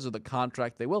don't think because of the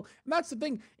contract they will. And that's the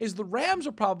thing, is the Rams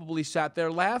are probably sat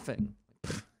there laughing.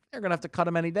 They're going to have to cut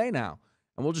him any day now.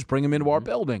 and we'll just bring him into our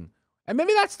building. And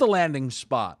maybe that's the landing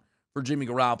spot for Jimmy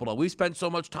Garoppolo. We spent so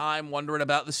much time wondering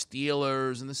about the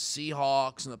Steelers and the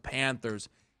Seahawks and the Panthers.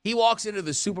 He walks into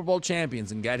the Super Bowl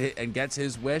champions and gets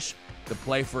his wish to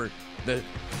play for the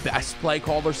best play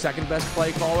caller, second best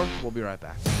play caller. We'll be right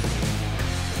back.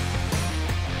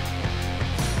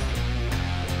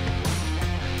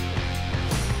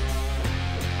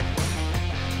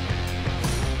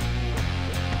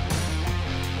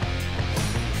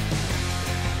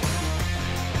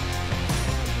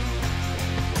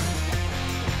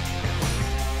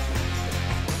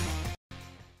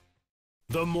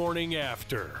 The morning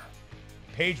after.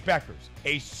 Paige Beckers,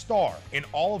 a star in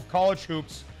all of college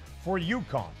hoops for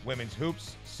UConn women's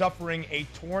hoops, suffering a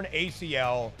torn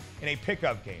ACL in a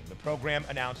pickup game. The program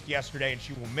announced yesterday, and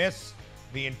she will miss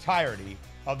the entirety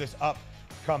of this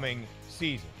upcoming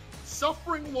season.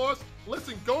 Suffering loss.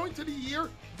 Listen, going to the year,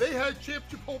 they had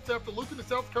championship hopes after losing to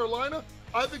South Carolina.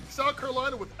 I think South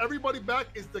Carolina, with everybody back,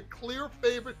 is the clear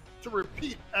favorite to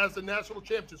repeat as the national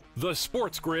champions. The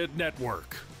Sports Grid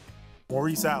Network.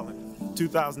 Maurice Allen,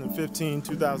 2015,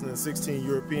 2016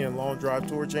 European Long Drive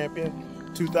Tour champion,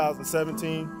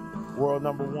 2017 world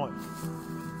number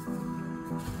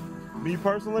 1. Me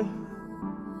personally,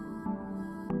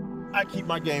 I keep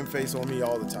my game face on me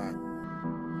all the time.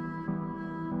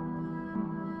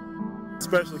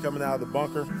 Especially coming out of the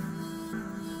bunker,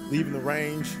 leaving the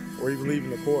range, or even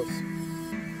leaving the course.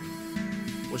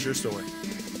 What's your story?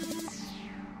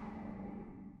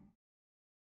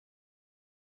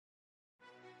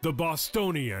 The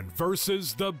Bostonian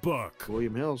versus the Book.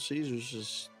 William Hill, Caesars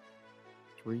is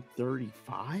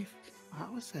 335.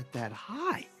 How is that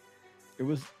high? It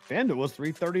was FanDuel was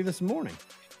 330 this morning.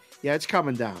 Yeah, it's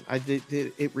coming down.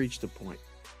 It reached a point.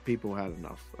 People had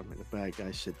enough. I mean, the bad guy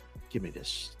said, "Give me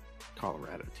this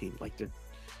Colorado team." Like to,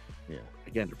 yeah.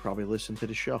 Again, to probably listen to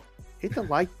the show. Hit the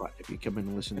like button if you come in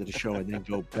and listen to the show, and then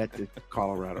go bet the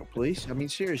Colorado, please. I mean,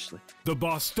 seriously. The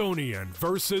Bostonian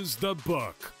versus the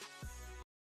Book.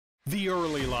 The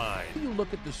early line. You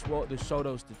look at the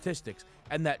Soto statistics,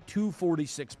 and that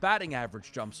 246 batting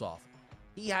average jumps off.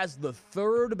 He has the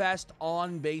third best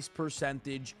on-base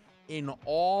percentage in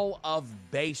all of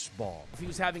baseball. If he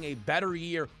was having a better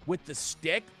year with the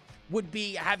stick, would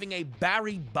be having a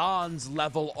Barry Bonds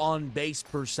level on-base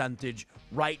percentage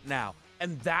right now.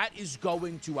 And that is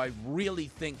going to, I really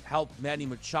think, help Manny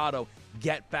Machado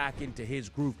get back into his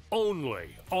groove.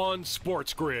 Only on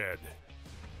Sports Grid.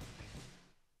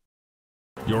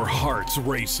 Your heart's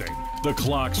racing. The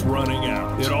clock's running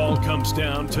out. It all comes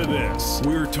down to this.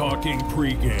 We're talking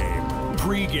pregame.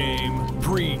 Pregame.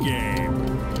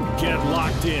 Pregame. Get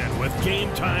locked in with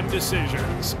Game Time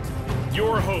Decisions.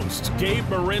 Your hosts, Gabe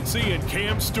Morency and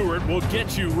Cam Stewart, will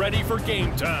get you ready for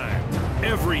game time.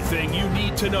 Everything you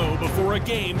need to know before a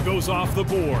game goes off the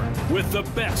board, with the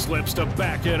bet slips to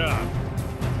back it up.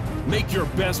 Make your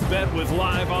best bet with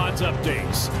live odds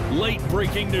updates, late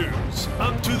breaking news,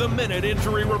 up-to-the-minute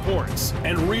injury reports,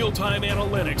 and real-time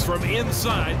analytics from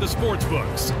inside the sports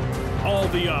books. All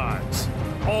the odds,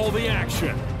 all the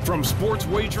action, from sports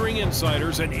wagering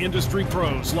insiders and industry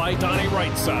pros like Donnie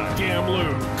Rightside, Cam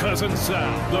Lou, Cousin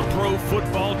Sal, the Pro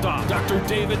Football Doc, Dr.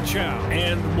 David Chow,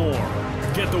 and more.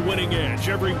 Get the winning edge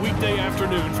every weekday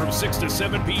afternoon from 6 to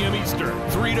 7 p.m. Eastern,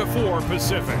 3 to 4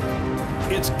 Pacific.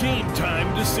 It's Game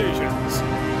Time Decisions.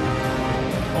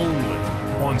 Only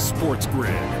on Sports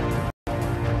Grid.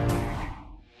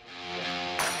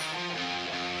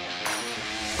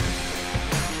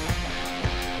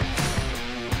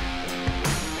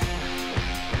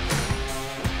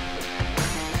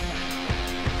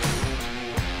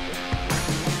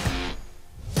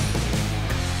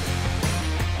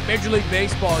 Major League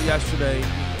Baseball yesterday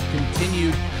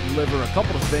continued to deliver a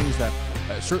couple of things that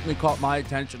certainly caught my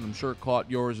attention. I'm sure it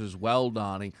caught yours as well,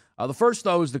 Donnie. The first,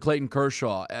 though, is the Clayton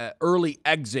Kershaw early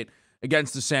exit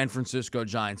against the San Francisco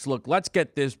Giants. Look, let's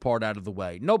get this part out of the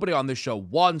way. Nobody on this show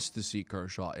wants to see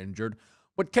Kershaw injured,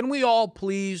 but can we all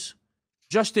please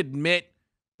just admit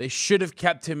they should have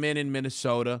kept him in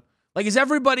Minnesota? Like, is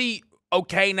everybody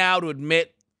okay now to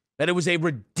admit that it was a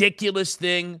ridiculous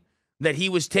thing that he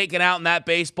was taken out in that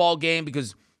baseball game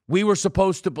because we were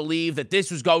supposed to believe that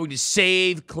this was going to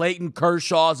save Clayton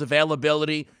Kershaw's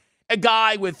availability? A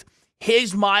guy with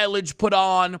his mileage put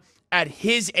on at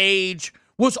his age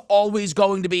was always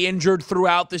going to be injured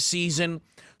throughout the season.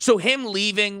 So him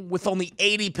leaving with only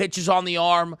 80 pitches on the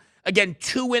arm, again,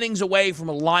 2 innings away from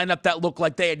a lineup that looked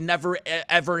like they had never,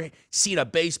 ever seen a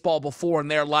baseball before in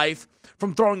their life,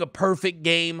 from throwing a perfect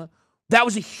game, that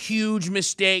was a huge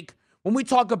mistake. When we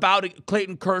talk about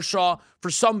Clayton Kershaw,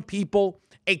 for some people,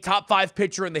 a top 5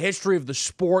 pitcher in the history of the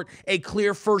sport, a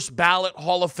clear first ballot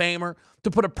Hall of Famer.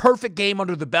 To put a perfect game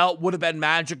under the belt would have been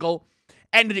magical.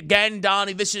 And again,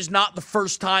 Donnie, this is not the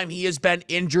first time he has been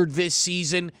injured this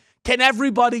season. Can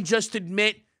everybody just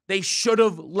admit they should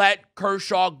have let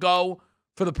Kershaw go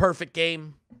for the perfect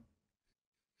game?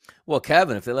 Well,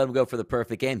 Kevin, if they let him go for the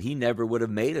perfect game, he never would have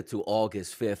made it to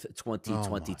August 5th,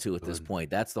 2022 at this point.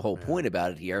 That's the whole point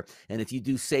about it here. And if you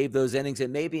do save those innings,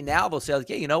 and maybe now they'll say, like,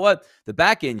 yeah, you know what? The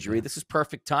back injury, this is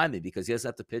perfect timing because he doesn't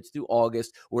have to pitch through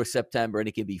August or September, and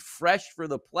he can be fresh for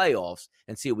the playoffs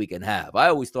and see what we can have. I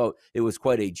always thought it was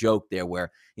quite a joke there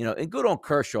where, and good on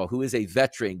Kershaw, who is a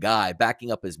veteran guy,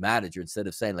 backing up his manager instead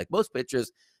of saying, like most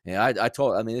pitchers, this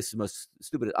is the most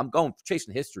stupid. I'm going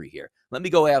chasing history here. Let me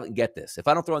go out and get this. If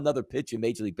I don't throw another pitch in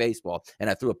Major League Baseball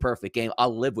and I threw a perfect game,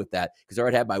 I'll live with that because I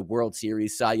already had my World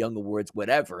Series, Cy Young Awards,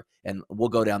 whatever, and we'll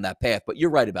go down that path. But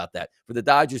you're right about that. For the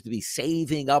Dodgers to be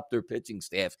saving up their pitching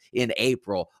staff in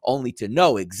April, only to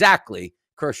know exactly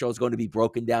Kershaw is going to be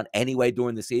broken down anyway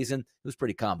during the season, it was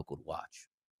pretty comical to watch.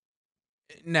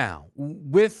 Now,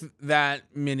 with that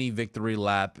mini victory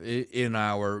lap in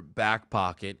our back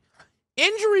pocket,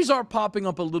 injuries are popping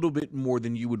up a little bit more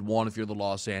than you would want if you're the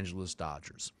Los Angeles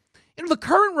Dodgers. In the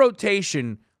current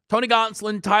rotation, Tony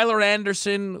Gonsolin, Tyler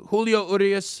Anderson, Julio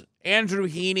Urias, Andrew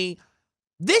Heaney.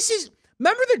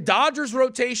 Remember the Dodgers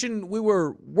rotation we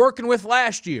were working with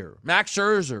last year? Max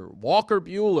Scherzer, Walker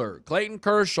Buehler, Clayton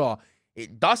Kershaw.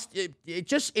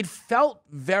 It felt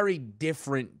very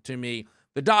different to me,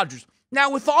 the Dodgers. Now,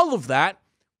 with all of that,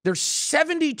 they're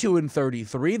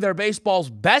 72-33. They're baseball's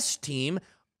best team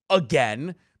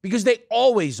again, because they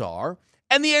always are.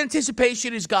 And the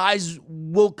anticipation is guys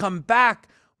will come back.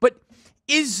 But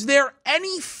is there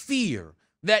any fear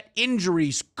that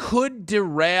injuries could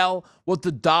derail what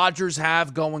the Dodgers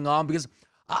have going on? Because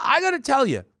I got to tell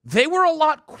you, they were a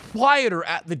lot quieter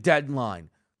at the deadline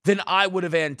than I would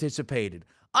have anticipated.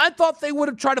 I thought they would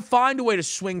have tried to find a way to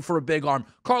swing for a big arm.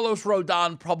 Carlos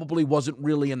Rodon probably wasn't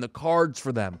really in the cards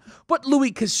for them. But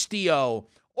Luis Castillo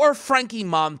or Frankie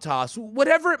Montas,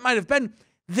 whatever it might have been,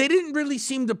 they didn't really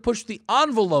seem to push the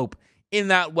envelope in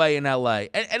that way in LA.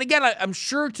 And again, I'm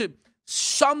sure to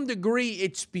some degree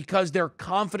it's because they're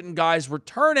confident guys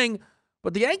returning,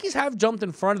 but the Yankees have jumped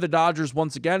in front of the Dodgers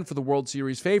once again for the World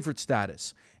Series favorite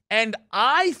status. And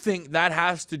I think that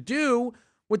has to do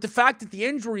with the fact that the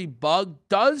injury bug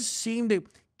does seem to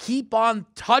keep on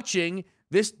touching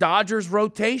this Dodgers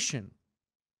rotation.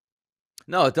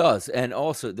 No, it does. And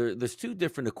also, there's two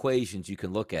different equations you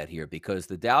can look at here because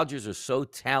the Dodgers are so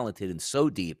talented and so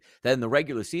deep that in the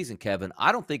regular season, Kevin,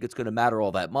 I don't think it's going to matter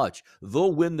all that much.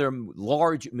 They'll win their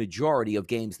large majority of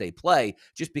games they play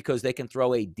just because they can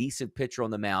throw a decent pitcher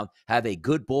on the mound, have a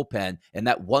good bullpen, and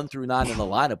that 1 through 9 in the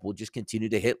lineup will just continue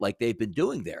to hit like they've been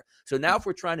doing there. So now if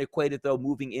we're trying to equate it, though,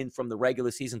 moving in from the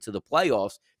regular season to the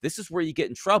playoffs, this is where you get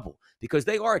in trouble because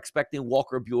they are expecting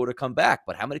Walker Buehler to come back.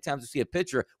 But how many times do you see a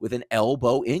pitcher with an elbow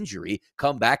injury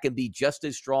come back and be just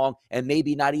as strong and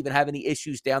maybe not even have any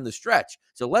issues down the stretch?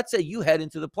 So let's say you head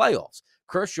into the playoffs.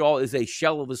 Kershaw is a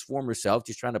shell of his former self,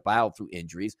 just trying to battle through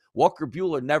injuries. Walker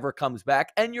Buehler never comes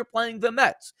back, and you're playing the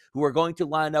Mets, who are going to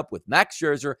line up with Max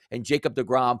Scherzer and Jacob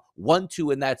deGrom,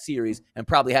 1-2 in that series, and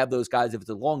probably have those guys, if it's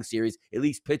a long series, at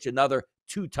least pitch another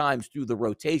 2 times through the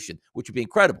rotation, which would be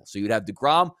incredible. So you'd have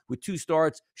deGrom with 2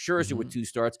 starts, Scherzer with 2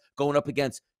 starts, going up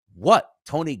against what?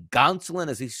 Tony Gonsolin,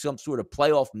 as he's some sort of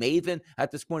playoff maven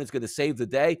at this point, is going to save the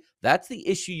day. That's the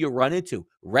issue you run into.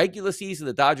 Regular season,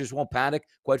 the Dodgers won't panic.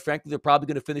 Quite frankly, they're probably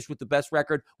going to finish with the best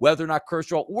record, whether or not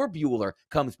Kershaw or Buehler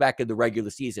comes back in the regular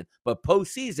season. But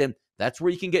postseason, that's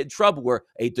where you can get in trouble, where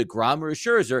a deGrom or a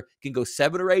Scherzer can go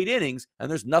 7 or 8 innings,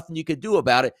 and there's nothing you can do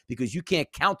about it because you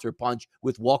can't counterpunch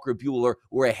with Walker Buehler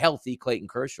or a healthy Clayton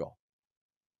Kershaw.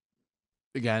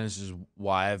 Again, this is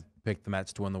why I've picked the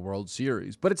Mets to win the World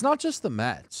Series. But it's not just the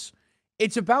Mets.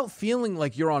 It's about feeling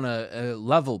like you're on a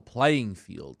level playing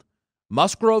field.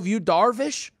 Musgrove, you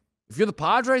Darvish, if you're the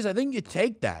Padres, I think you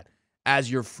take that as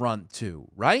your front two,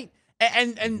 right?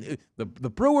 And the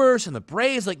Brewers and the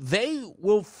Braves, like they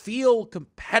will feel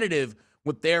competitive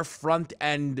with their front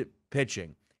end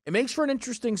pitching. It makes for an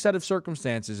interesting set of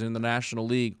circumstances in the National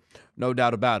League, no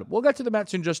doubt about it. We'll get to the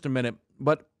Mets in just a minute,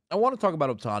 but I want to talk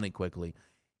about Ohtani quickly.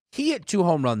 He hit 2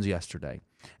 home runs yesterday,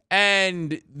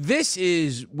 and this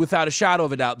is, without a shadow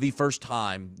of a doubt, the first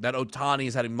time that Ohtani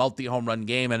has had a multi-home run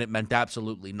game, and it meant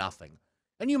absolutely nothing.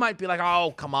 And you might be like,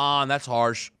 oh, come on, that's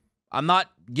harsh. I'm not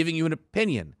giving you an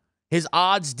opinion. His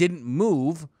odds didn't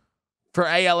move for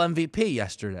AL MVP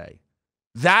yesterday.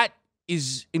 That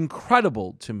is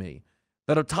incredible to me,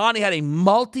 that Ohtani had a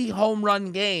multi-home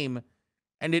run game,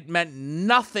 and it meant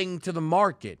nothing to the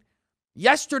market.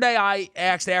 Yesterday, I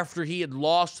asked after he had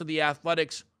lost to the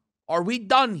Athletics, are we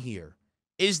done here?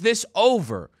 Is this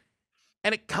over?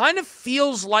 And it kind of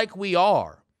feels like we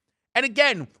are. And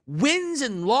again, wins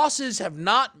and losses have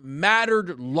not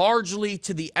mattered largely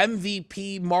to the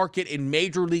MVP market in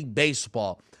Major League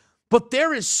Baseball. But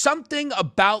there is something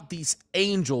about these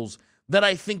Angels that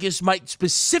I think might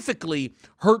specifically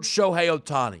hurt Shohei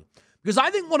Ohtani. Because I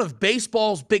think one of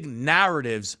baseball's big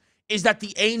narratives is that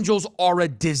the Angels are a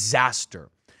disaster.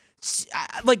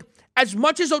 Like, as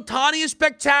much as Ohtani is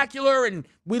spectacular and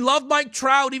we love Mike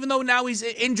Trout, even though now he's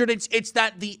injured, it's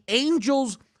that the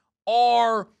Angels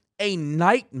are a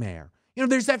nightmare. You know,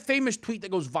 there's that famous tweet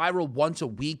that goes viral once a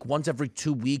week, once every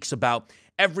 2 weeks about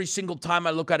every single time I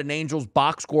look at an Angels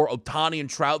box score, Ohtani and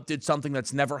Trout did something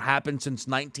that's never happened since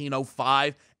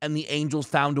 1905, and the Angels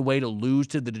found a way to lose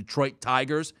to the Detroit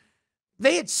Tigers.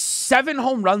 They had 7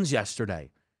 home runs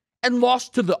yesterday and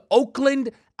lost to the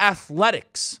Oakland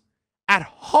Athletics at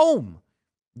home.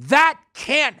 That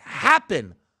can't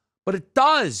happen, but it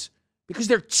does because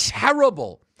they're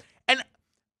terrible. And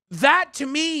that, to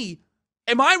me,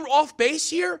 am I off base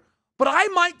here? But I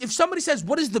might, if somebody says,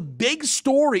 what is the big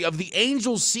story of the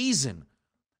Angels season?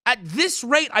 At this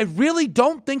rate, I really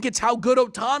don't think it's how good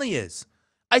Ohtani is.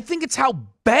 I think it's how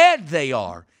bad they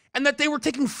are. And that they were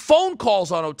taking phone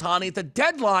calls on Ohtani at the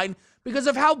deadline because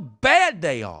of how bad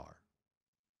they are.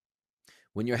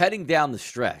 When you're heading down the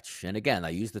stretch, and again, I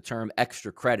use the term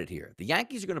extra credit here, the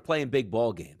Yankees are going to play in big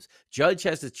ball games. Judge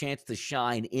has the chance to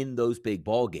shine in those big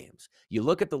ball games. You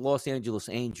look at the Los Angeles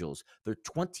Angels, they're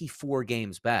 24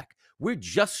 games back. We're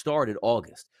just started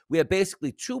August. We have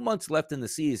basically 2 months left in the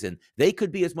season. They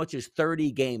could be as much as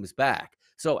 30 games back.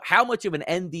 So how much of an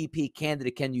MVP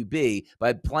candidate can you be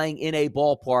by playing in a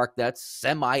ballpark that's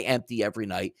semi-empty every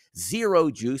night, zero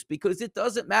juice, because it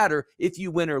doesn't matter if you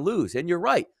win or lose. And you're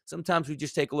right. Sometimes we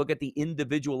just take a look at the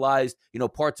individualized,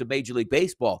 parts of Major League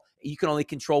Baseball. You can only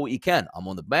control what you can. I'm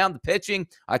on the mound, the pitching.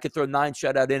 I could throw 9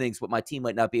 shutout innings, but my team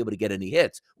might not be able to get any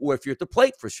hits. Or if you're at the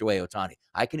plate for Shohei Ohtani,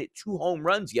 I can hit 2 home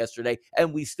runs yesterday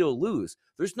and we still lose.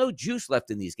 There's no juice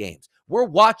left in these games. We're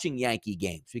watching Yankee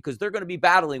games because they're going to be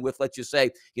battling with, let's just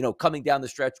say, coming down the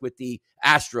stretch with the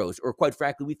Astros, or quite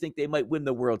frankly, we think they might win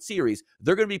the World Series.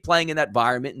 They're going to be playing in that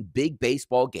environment in big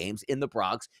baseball games in the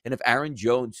Bronx. And if Aaron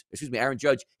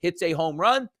Judge hits a home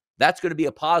run, that's going to be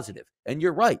a positive. And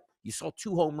you're right. You saw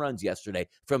 2 home runs yesterday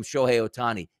from Shohei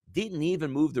Ohtani. Didn't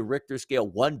even move the Richter scale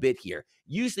one bit here.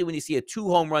 Usually when you see a 2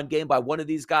 home run game by one of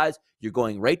these guys, you're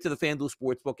going right to the FanDuel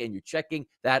Sportsbook and you're checking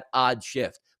that odd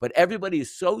shift. But everybody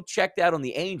is so checked out on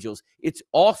the Angels, it's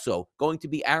also going to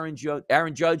be Aaron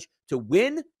Judge to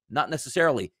win? Not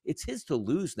necessarily. It's his to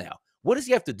lose now. What does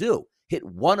he have to do? Hit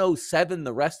 107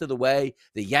 the rest of the way?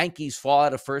 The Yankees fall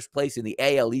out of first place in the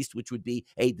AL East, which would be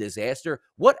a disaster.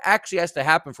 What actually has to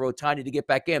happen for Ohtani to get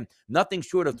back in? Nothing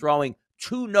short of throwing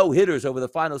 2 no-hitters over the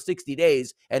final 60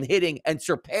 days and hitting and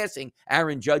surpassing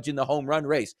Aaron Judge in the home run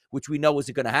race, which we know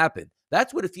isn't going to happen.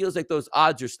 That's what it feels like those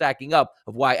odds are stacking up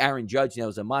of why Aaron Judge now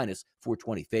is a minus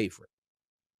 420 favorite.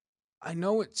 I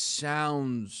know it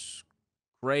sounds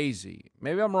crazy.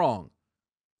 Maybe I'm wrong.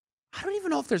 I don't even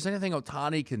know if there's anything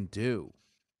Ohtani can do.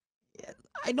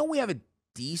 I know we have a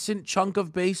decent chunk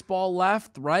of baseball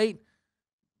left, right?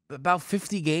 About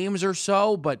 50 games or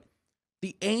so, but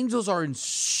the Angels are in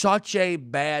such a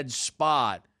bad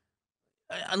spot.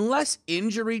 Unless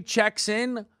injury checks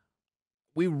in,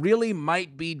 we really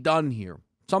might be done here.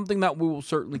 Something that we will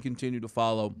certainly continue to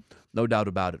follow, no doubt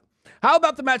about it. How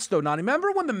about the Mets, though, Donnie?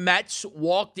 Remember when the Mets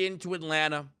walked into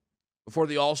Atlanta before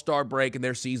the All-Star break and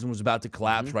their season was about to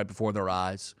collapse right before their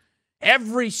eyes?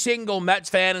 Every single Mets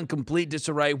fan in complete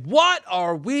disarray. What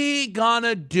are we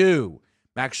gonna do?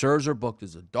 Max Scherzer booked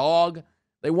as a dog.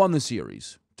 They won the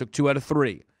series. Took 2 out of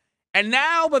 3. And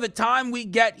now, by the time we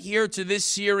get here to this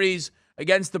series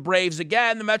against the Braves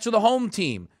again, the Mets are the home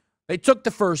team. They took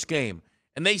the first game,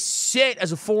 and they sit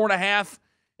as a 4.5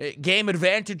 game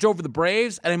advantage over the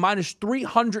Braves and a minus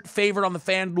 300 favorite on the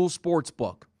FanDuel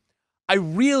Sportsbook. I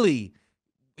really,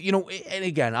 and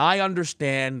again, I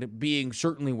understand being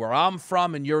certainly where I'm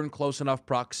from and you're in close enough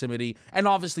proximity, and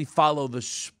obviously follow the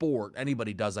sport.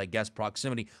 Anybody does, I guess,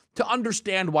 proximity, to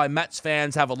understand why Mets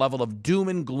fans have a level of doom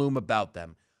and gloom about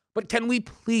them. But can we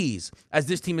please, as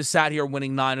this team has sat here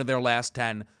winning 9 of their last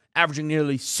 10, averaging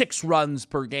nearly 6 runs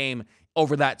per game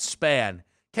over that span,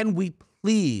 can we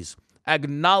please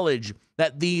acknowledge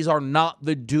that these are not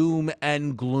the doom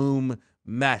and gloom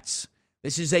Mets?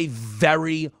 This is a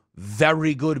very,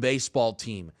 very good baseball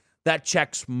team that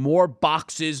checks more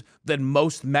boxes than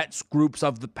most Mets groups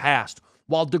of the past.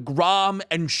 While DeGrom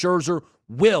and Scherzer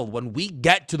will, when we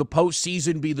get to the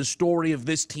postseason, be the story of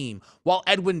this team. While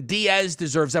Edwin Diaz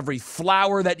deserves every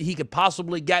flower that he could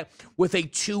possibly get with a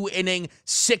 2-inning,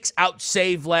 6-out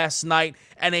save last night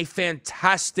and a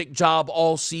fantastic job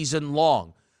all season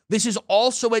long. This is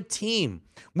also a team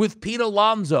with Pete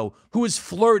Alonso, who is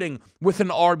flirting with an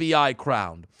RBI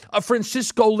crown, a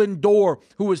Francisco Lindor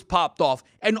who has popped off,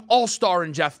 an all-star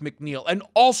in Jeff McNeil, an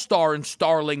all-star in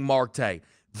Starling Marte.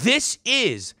 This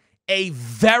is a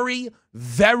very,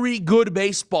 very good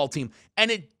baseball team,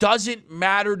 and it doesn't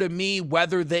matter to me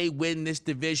whether they win this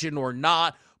division or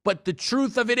not, but the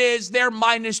truth of it is they're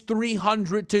minus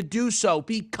 300 to do so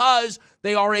because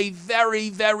they are a very,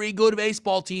 very good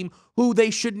baseball team who they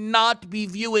should not be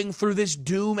viewing through this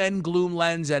doom and gloom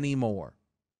lens anymore.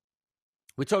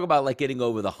 We talk about like getting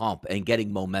over the hump and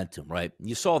getting momentum, right?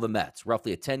 You saw the Mets,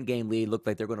 roughly a 10-game lead, looked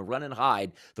like they're going to run and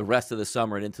hide the rest of the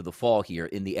summer and into the fall here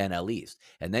in the NL East.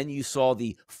 And then you saw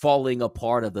the falling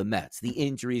apart of the Mets, the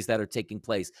injuries that are taking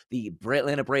place, the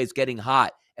Atlanta Braves getting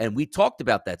hot. And we talked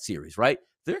about that series, right?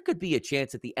 There could be a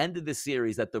chance at the end of the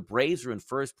series that the Braves are in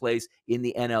first place in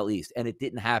the NL East, and it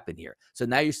didn't happen here. So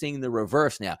now you're seeing the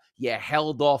reverse now. You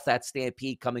held off that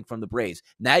stampede coming from the Braves.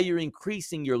 Now you're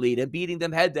increasing your lead and beating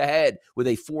them head-to-head with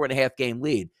a 4.5-game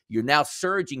lead. You're now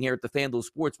surging here at the FanDuel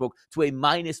Sportsbook to a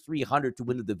minus 300 to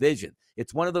win the division.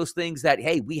 It's one of those things that,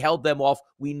 hey, we held them off.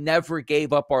 We never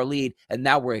gave up our lead, and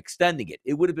now we're extending it.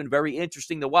 It would have been very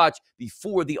interesting to watch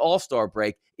before the All-Star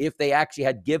break if they actually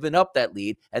had given up that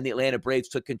lead and the Atlanta Braves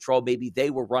took control. Maybe they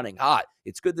were running hot.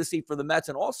 It's good to see for the Mets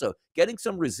and also getting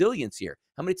some resilience here.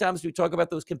 How many times do we talk about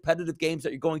those competitive games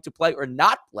that you're going to play or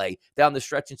not play down the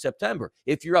stretch in September?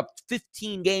 If you're up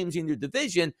 15 games in your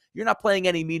division, you're not playing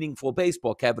any meaningful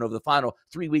baseball, Kevin, over the final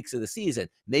 3 weeks of the season.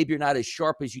 Maybe you're not as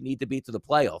sharp as you need to be to the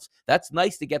playoffs. That's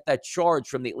nice to get that charge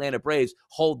from the Atlanta Braves,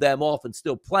 hold them off, and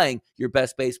still playing your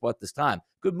best baseball at this time.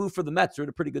 Good move for the Mets. They're in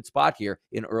a pretty good spot here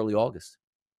in early August.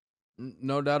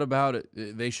 No doubt about it.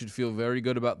 They should feel very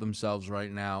good about themselves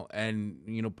right now. And,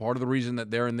 part of the reason that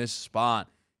they're in this spot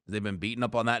is they've been beaten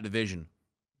up on that division.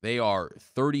 They are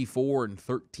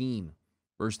 34-13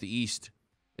 versus the East.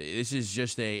 This is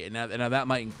just now that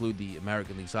might include the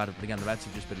American League side, but again, the Mets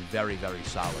have just been very, very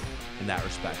solid in that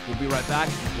respect. We'll be right back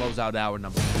and close out hour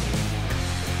number 2.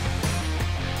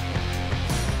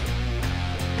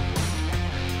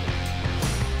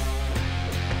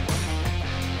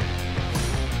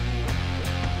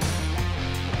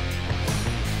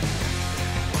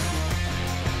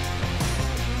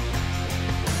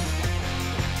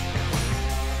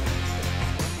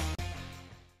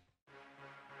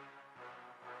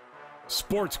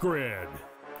 Sports Grid,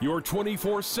 your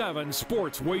 24/7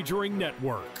 sports wagering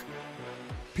network.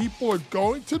 People are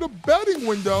going to the betting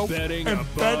window and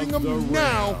betting them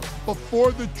now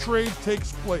before the trade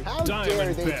takes place. How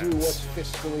dare they do what's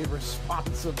fiscally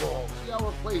responsible? See how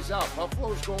it plays out.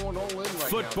 Buffalo's going all in right now.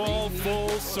 Football full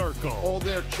circle. All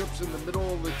their chips in the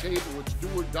middle of the table. It's do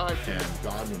or die for them. And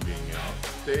Godwin being out,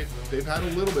 they've had a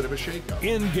little bit of a shakeup.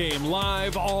 In-game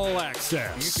live all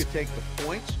access. You could take the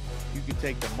points. You could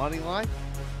take the money line.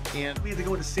 And we have to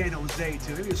go to San Jose,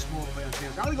 too. Maybe a small play on San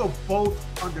Jose. I'm going to go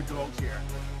both underdogs here.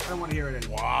 I don't want to hear it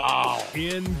anymore. Wow.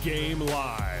 In-game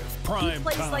live. Prime he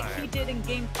plays time. like he did in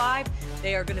Game 5.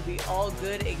 They are going to be all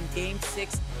good in Game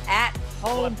 6 at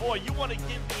home. Boy, you want to give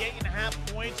me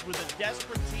 8.5 points with a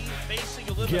desperate team facing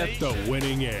elimination? Get the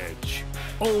winning edge.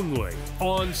 Only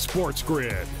on Sports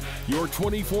Grid, your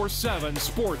 24/7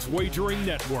 sports wagering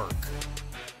network.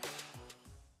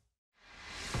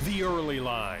 The early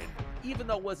line. Even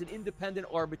though it was an independent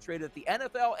arbitrator that the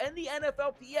NFL and the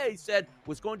NFLPA said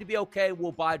was going to be okay, we'll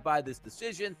abide by this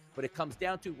decision. But it comes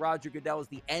down to Roger Goodell is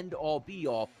the end-all,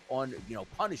 be-all on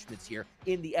punishments here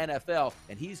in the NFL,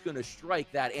 and he's going to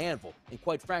strike that anvil. And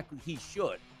quite frankly, he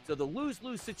should. So the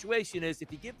lose-lose situation is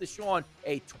if you give Deshaun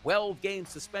a 12-game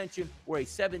suspension or a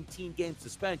 17-game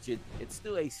suspension, it's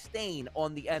still a stain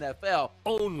on the NFL.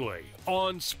 Only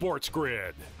on Sports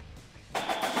Grid.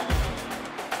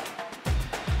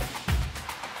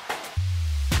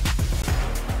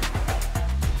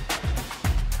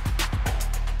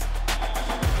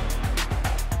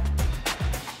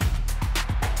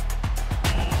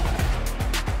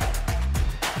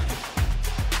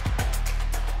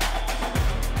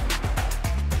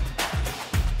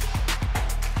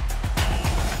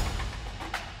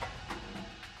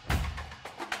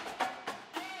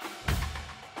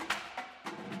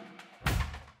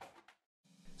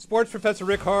 Sports Professor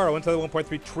Rick Horrow into the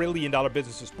 $1.3 trillion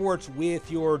business of sports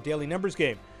with your daily numbers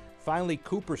game. Finally,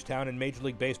 Cooperstown and Major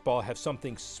League Baseball have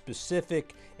something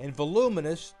specific and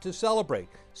voluminous to celebrate.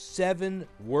 7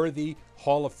 worthy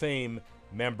Hall of Fame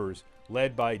members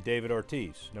led by David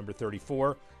Ortiz. Number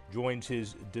 34 joins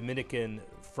his Dominican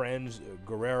friends,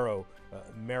 Guerrero,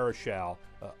 Marichal,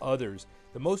 others.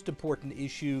 The most important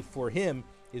issue for him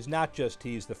is not just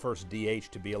he's the first DH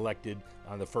to be elected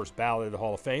on the first ballot of the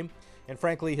Hall of Fame, and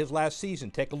frankly, his last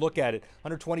season. Take a look at it.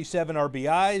 127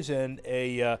 RBIs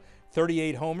and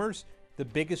 38 homers, the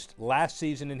biggest last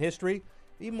season in history.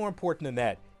 Even more important than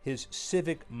that, his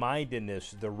civic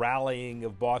mindedness, the rallying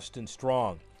of Boston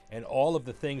Strong, and all of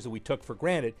the things that we took for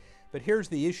granted. But here's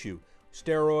the issue.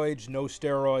 Steroids, no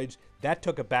steroids, that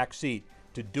took a back seat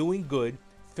to doing good,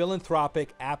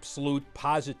 philanthropic, absolute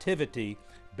positivity.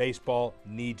 Baseball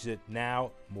needs it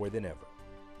now more than ever.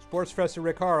 Sports Professor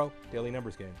Rick Horrow, Daily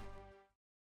Numbers Game.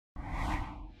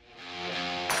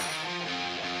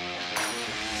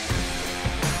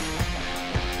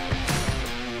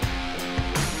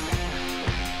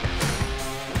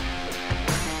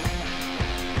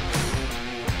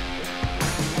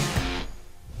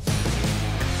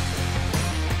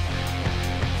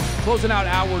 Closing out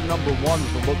hour number one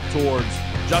with a look towards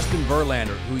Justin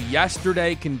Verlander, who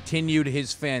yesterday continued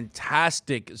his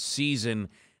fantastic season,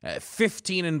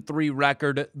 15-3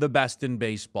 record, the best in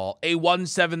baseball. A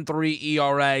 1.73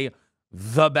 ERA,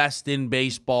 the best in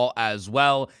baseball as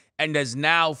well, and has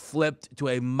now flipped to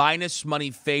a minus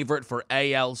money favorite for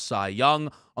AL Cy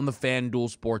Young on the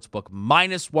FanDuel Sportsbook.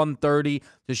 Minus 130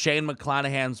 to Shane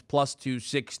McClanahan's plus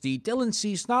 260. Dylan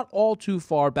Cease not all too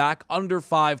far back, under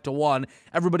 5-1.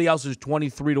 Everybody else is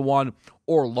 23-1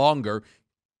 or longer.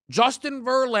 Justin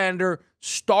Verlander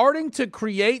starting to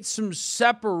create some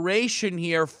separation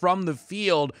here from the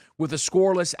field with a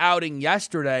scoreless outing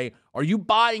yesterday. Are you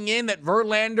buying in that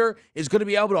Verlander is going to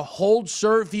be able to hold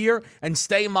serve here and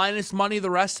stay minus money the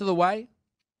rest of the way?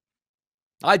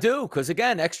 I do, because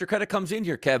again, extra credit comes in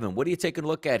here, Kevin. What are you taking a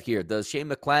look at here? Does Shane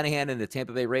McClanahan and the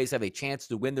Tampa Bay Rays have a chance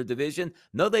to win their division?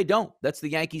 No, they don't. That's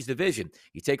the Yankees' division.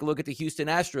 You take a look at the Houston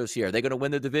Astros here. Are they going to win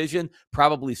the division?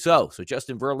 Probably so. So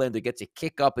Justin Verlander gets a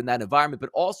kick up in that environment, but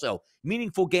also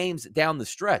meaningful games down the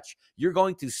stretch. You're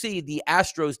going to see the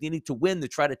Astros needing to win to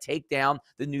try to take down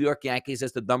the New York Yankees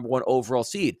as the #1 overall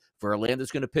seed.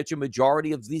 Verlander's going to pitch a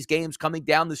majority of these games coming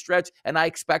down the stretch, and I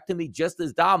expect him to be just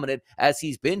as dominant as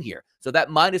he's been here. So that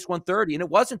minus 130, and it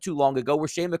wasn't too long ago where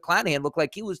Shane McClanahan looked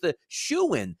like he was the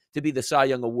shoo-in to be the Cy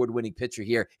Young Award-winning pitcher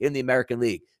here in the American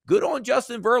League. Good on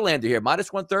Justin Verlander here.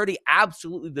 Minus 130,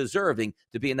 absolutely deserving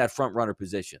to be in that front-runner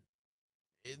position.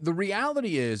 The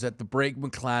reality is at the break,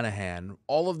 McClanahan,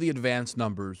 all of the advanced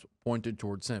numbers pointed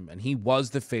towards him, and he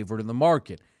was the favorite in the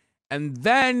market. And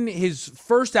then his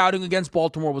first outing against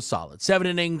Baltimore was solid. 7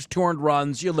 innings, 2 earned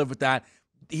runs. You live with that.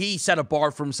 He set a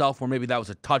bar for himself where maybe that was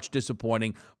a touch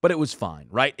disappointing, but it was fine,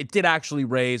 right? It did actually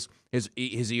raise his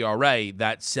ERA,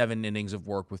 that 7 innings of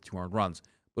work with 2 earned runs.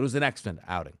 But it was the next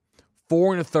outing.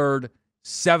 4 1/3,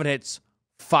 7 hits,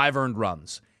 5 earned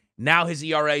runs. Now his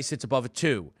ERA sits above a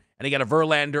 2. And again, a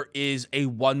Verlander is a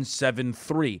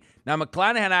 1.73. Now,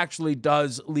 McClanahan actually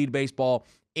does lead baseball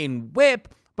in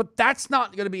whip, but that's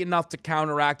not going to be enough to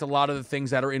counteract a lot of the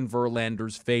things that are in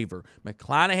Verlander's favor.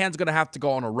 McClanahan's going to have to go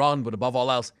on a run, but above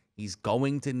all else, he's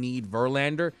going to need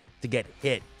Verlander to get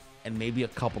hit, and maybe a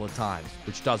couple of times,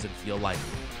 which doesn't feel likely.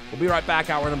 We'll be right back.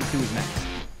 Hour number 2 is next.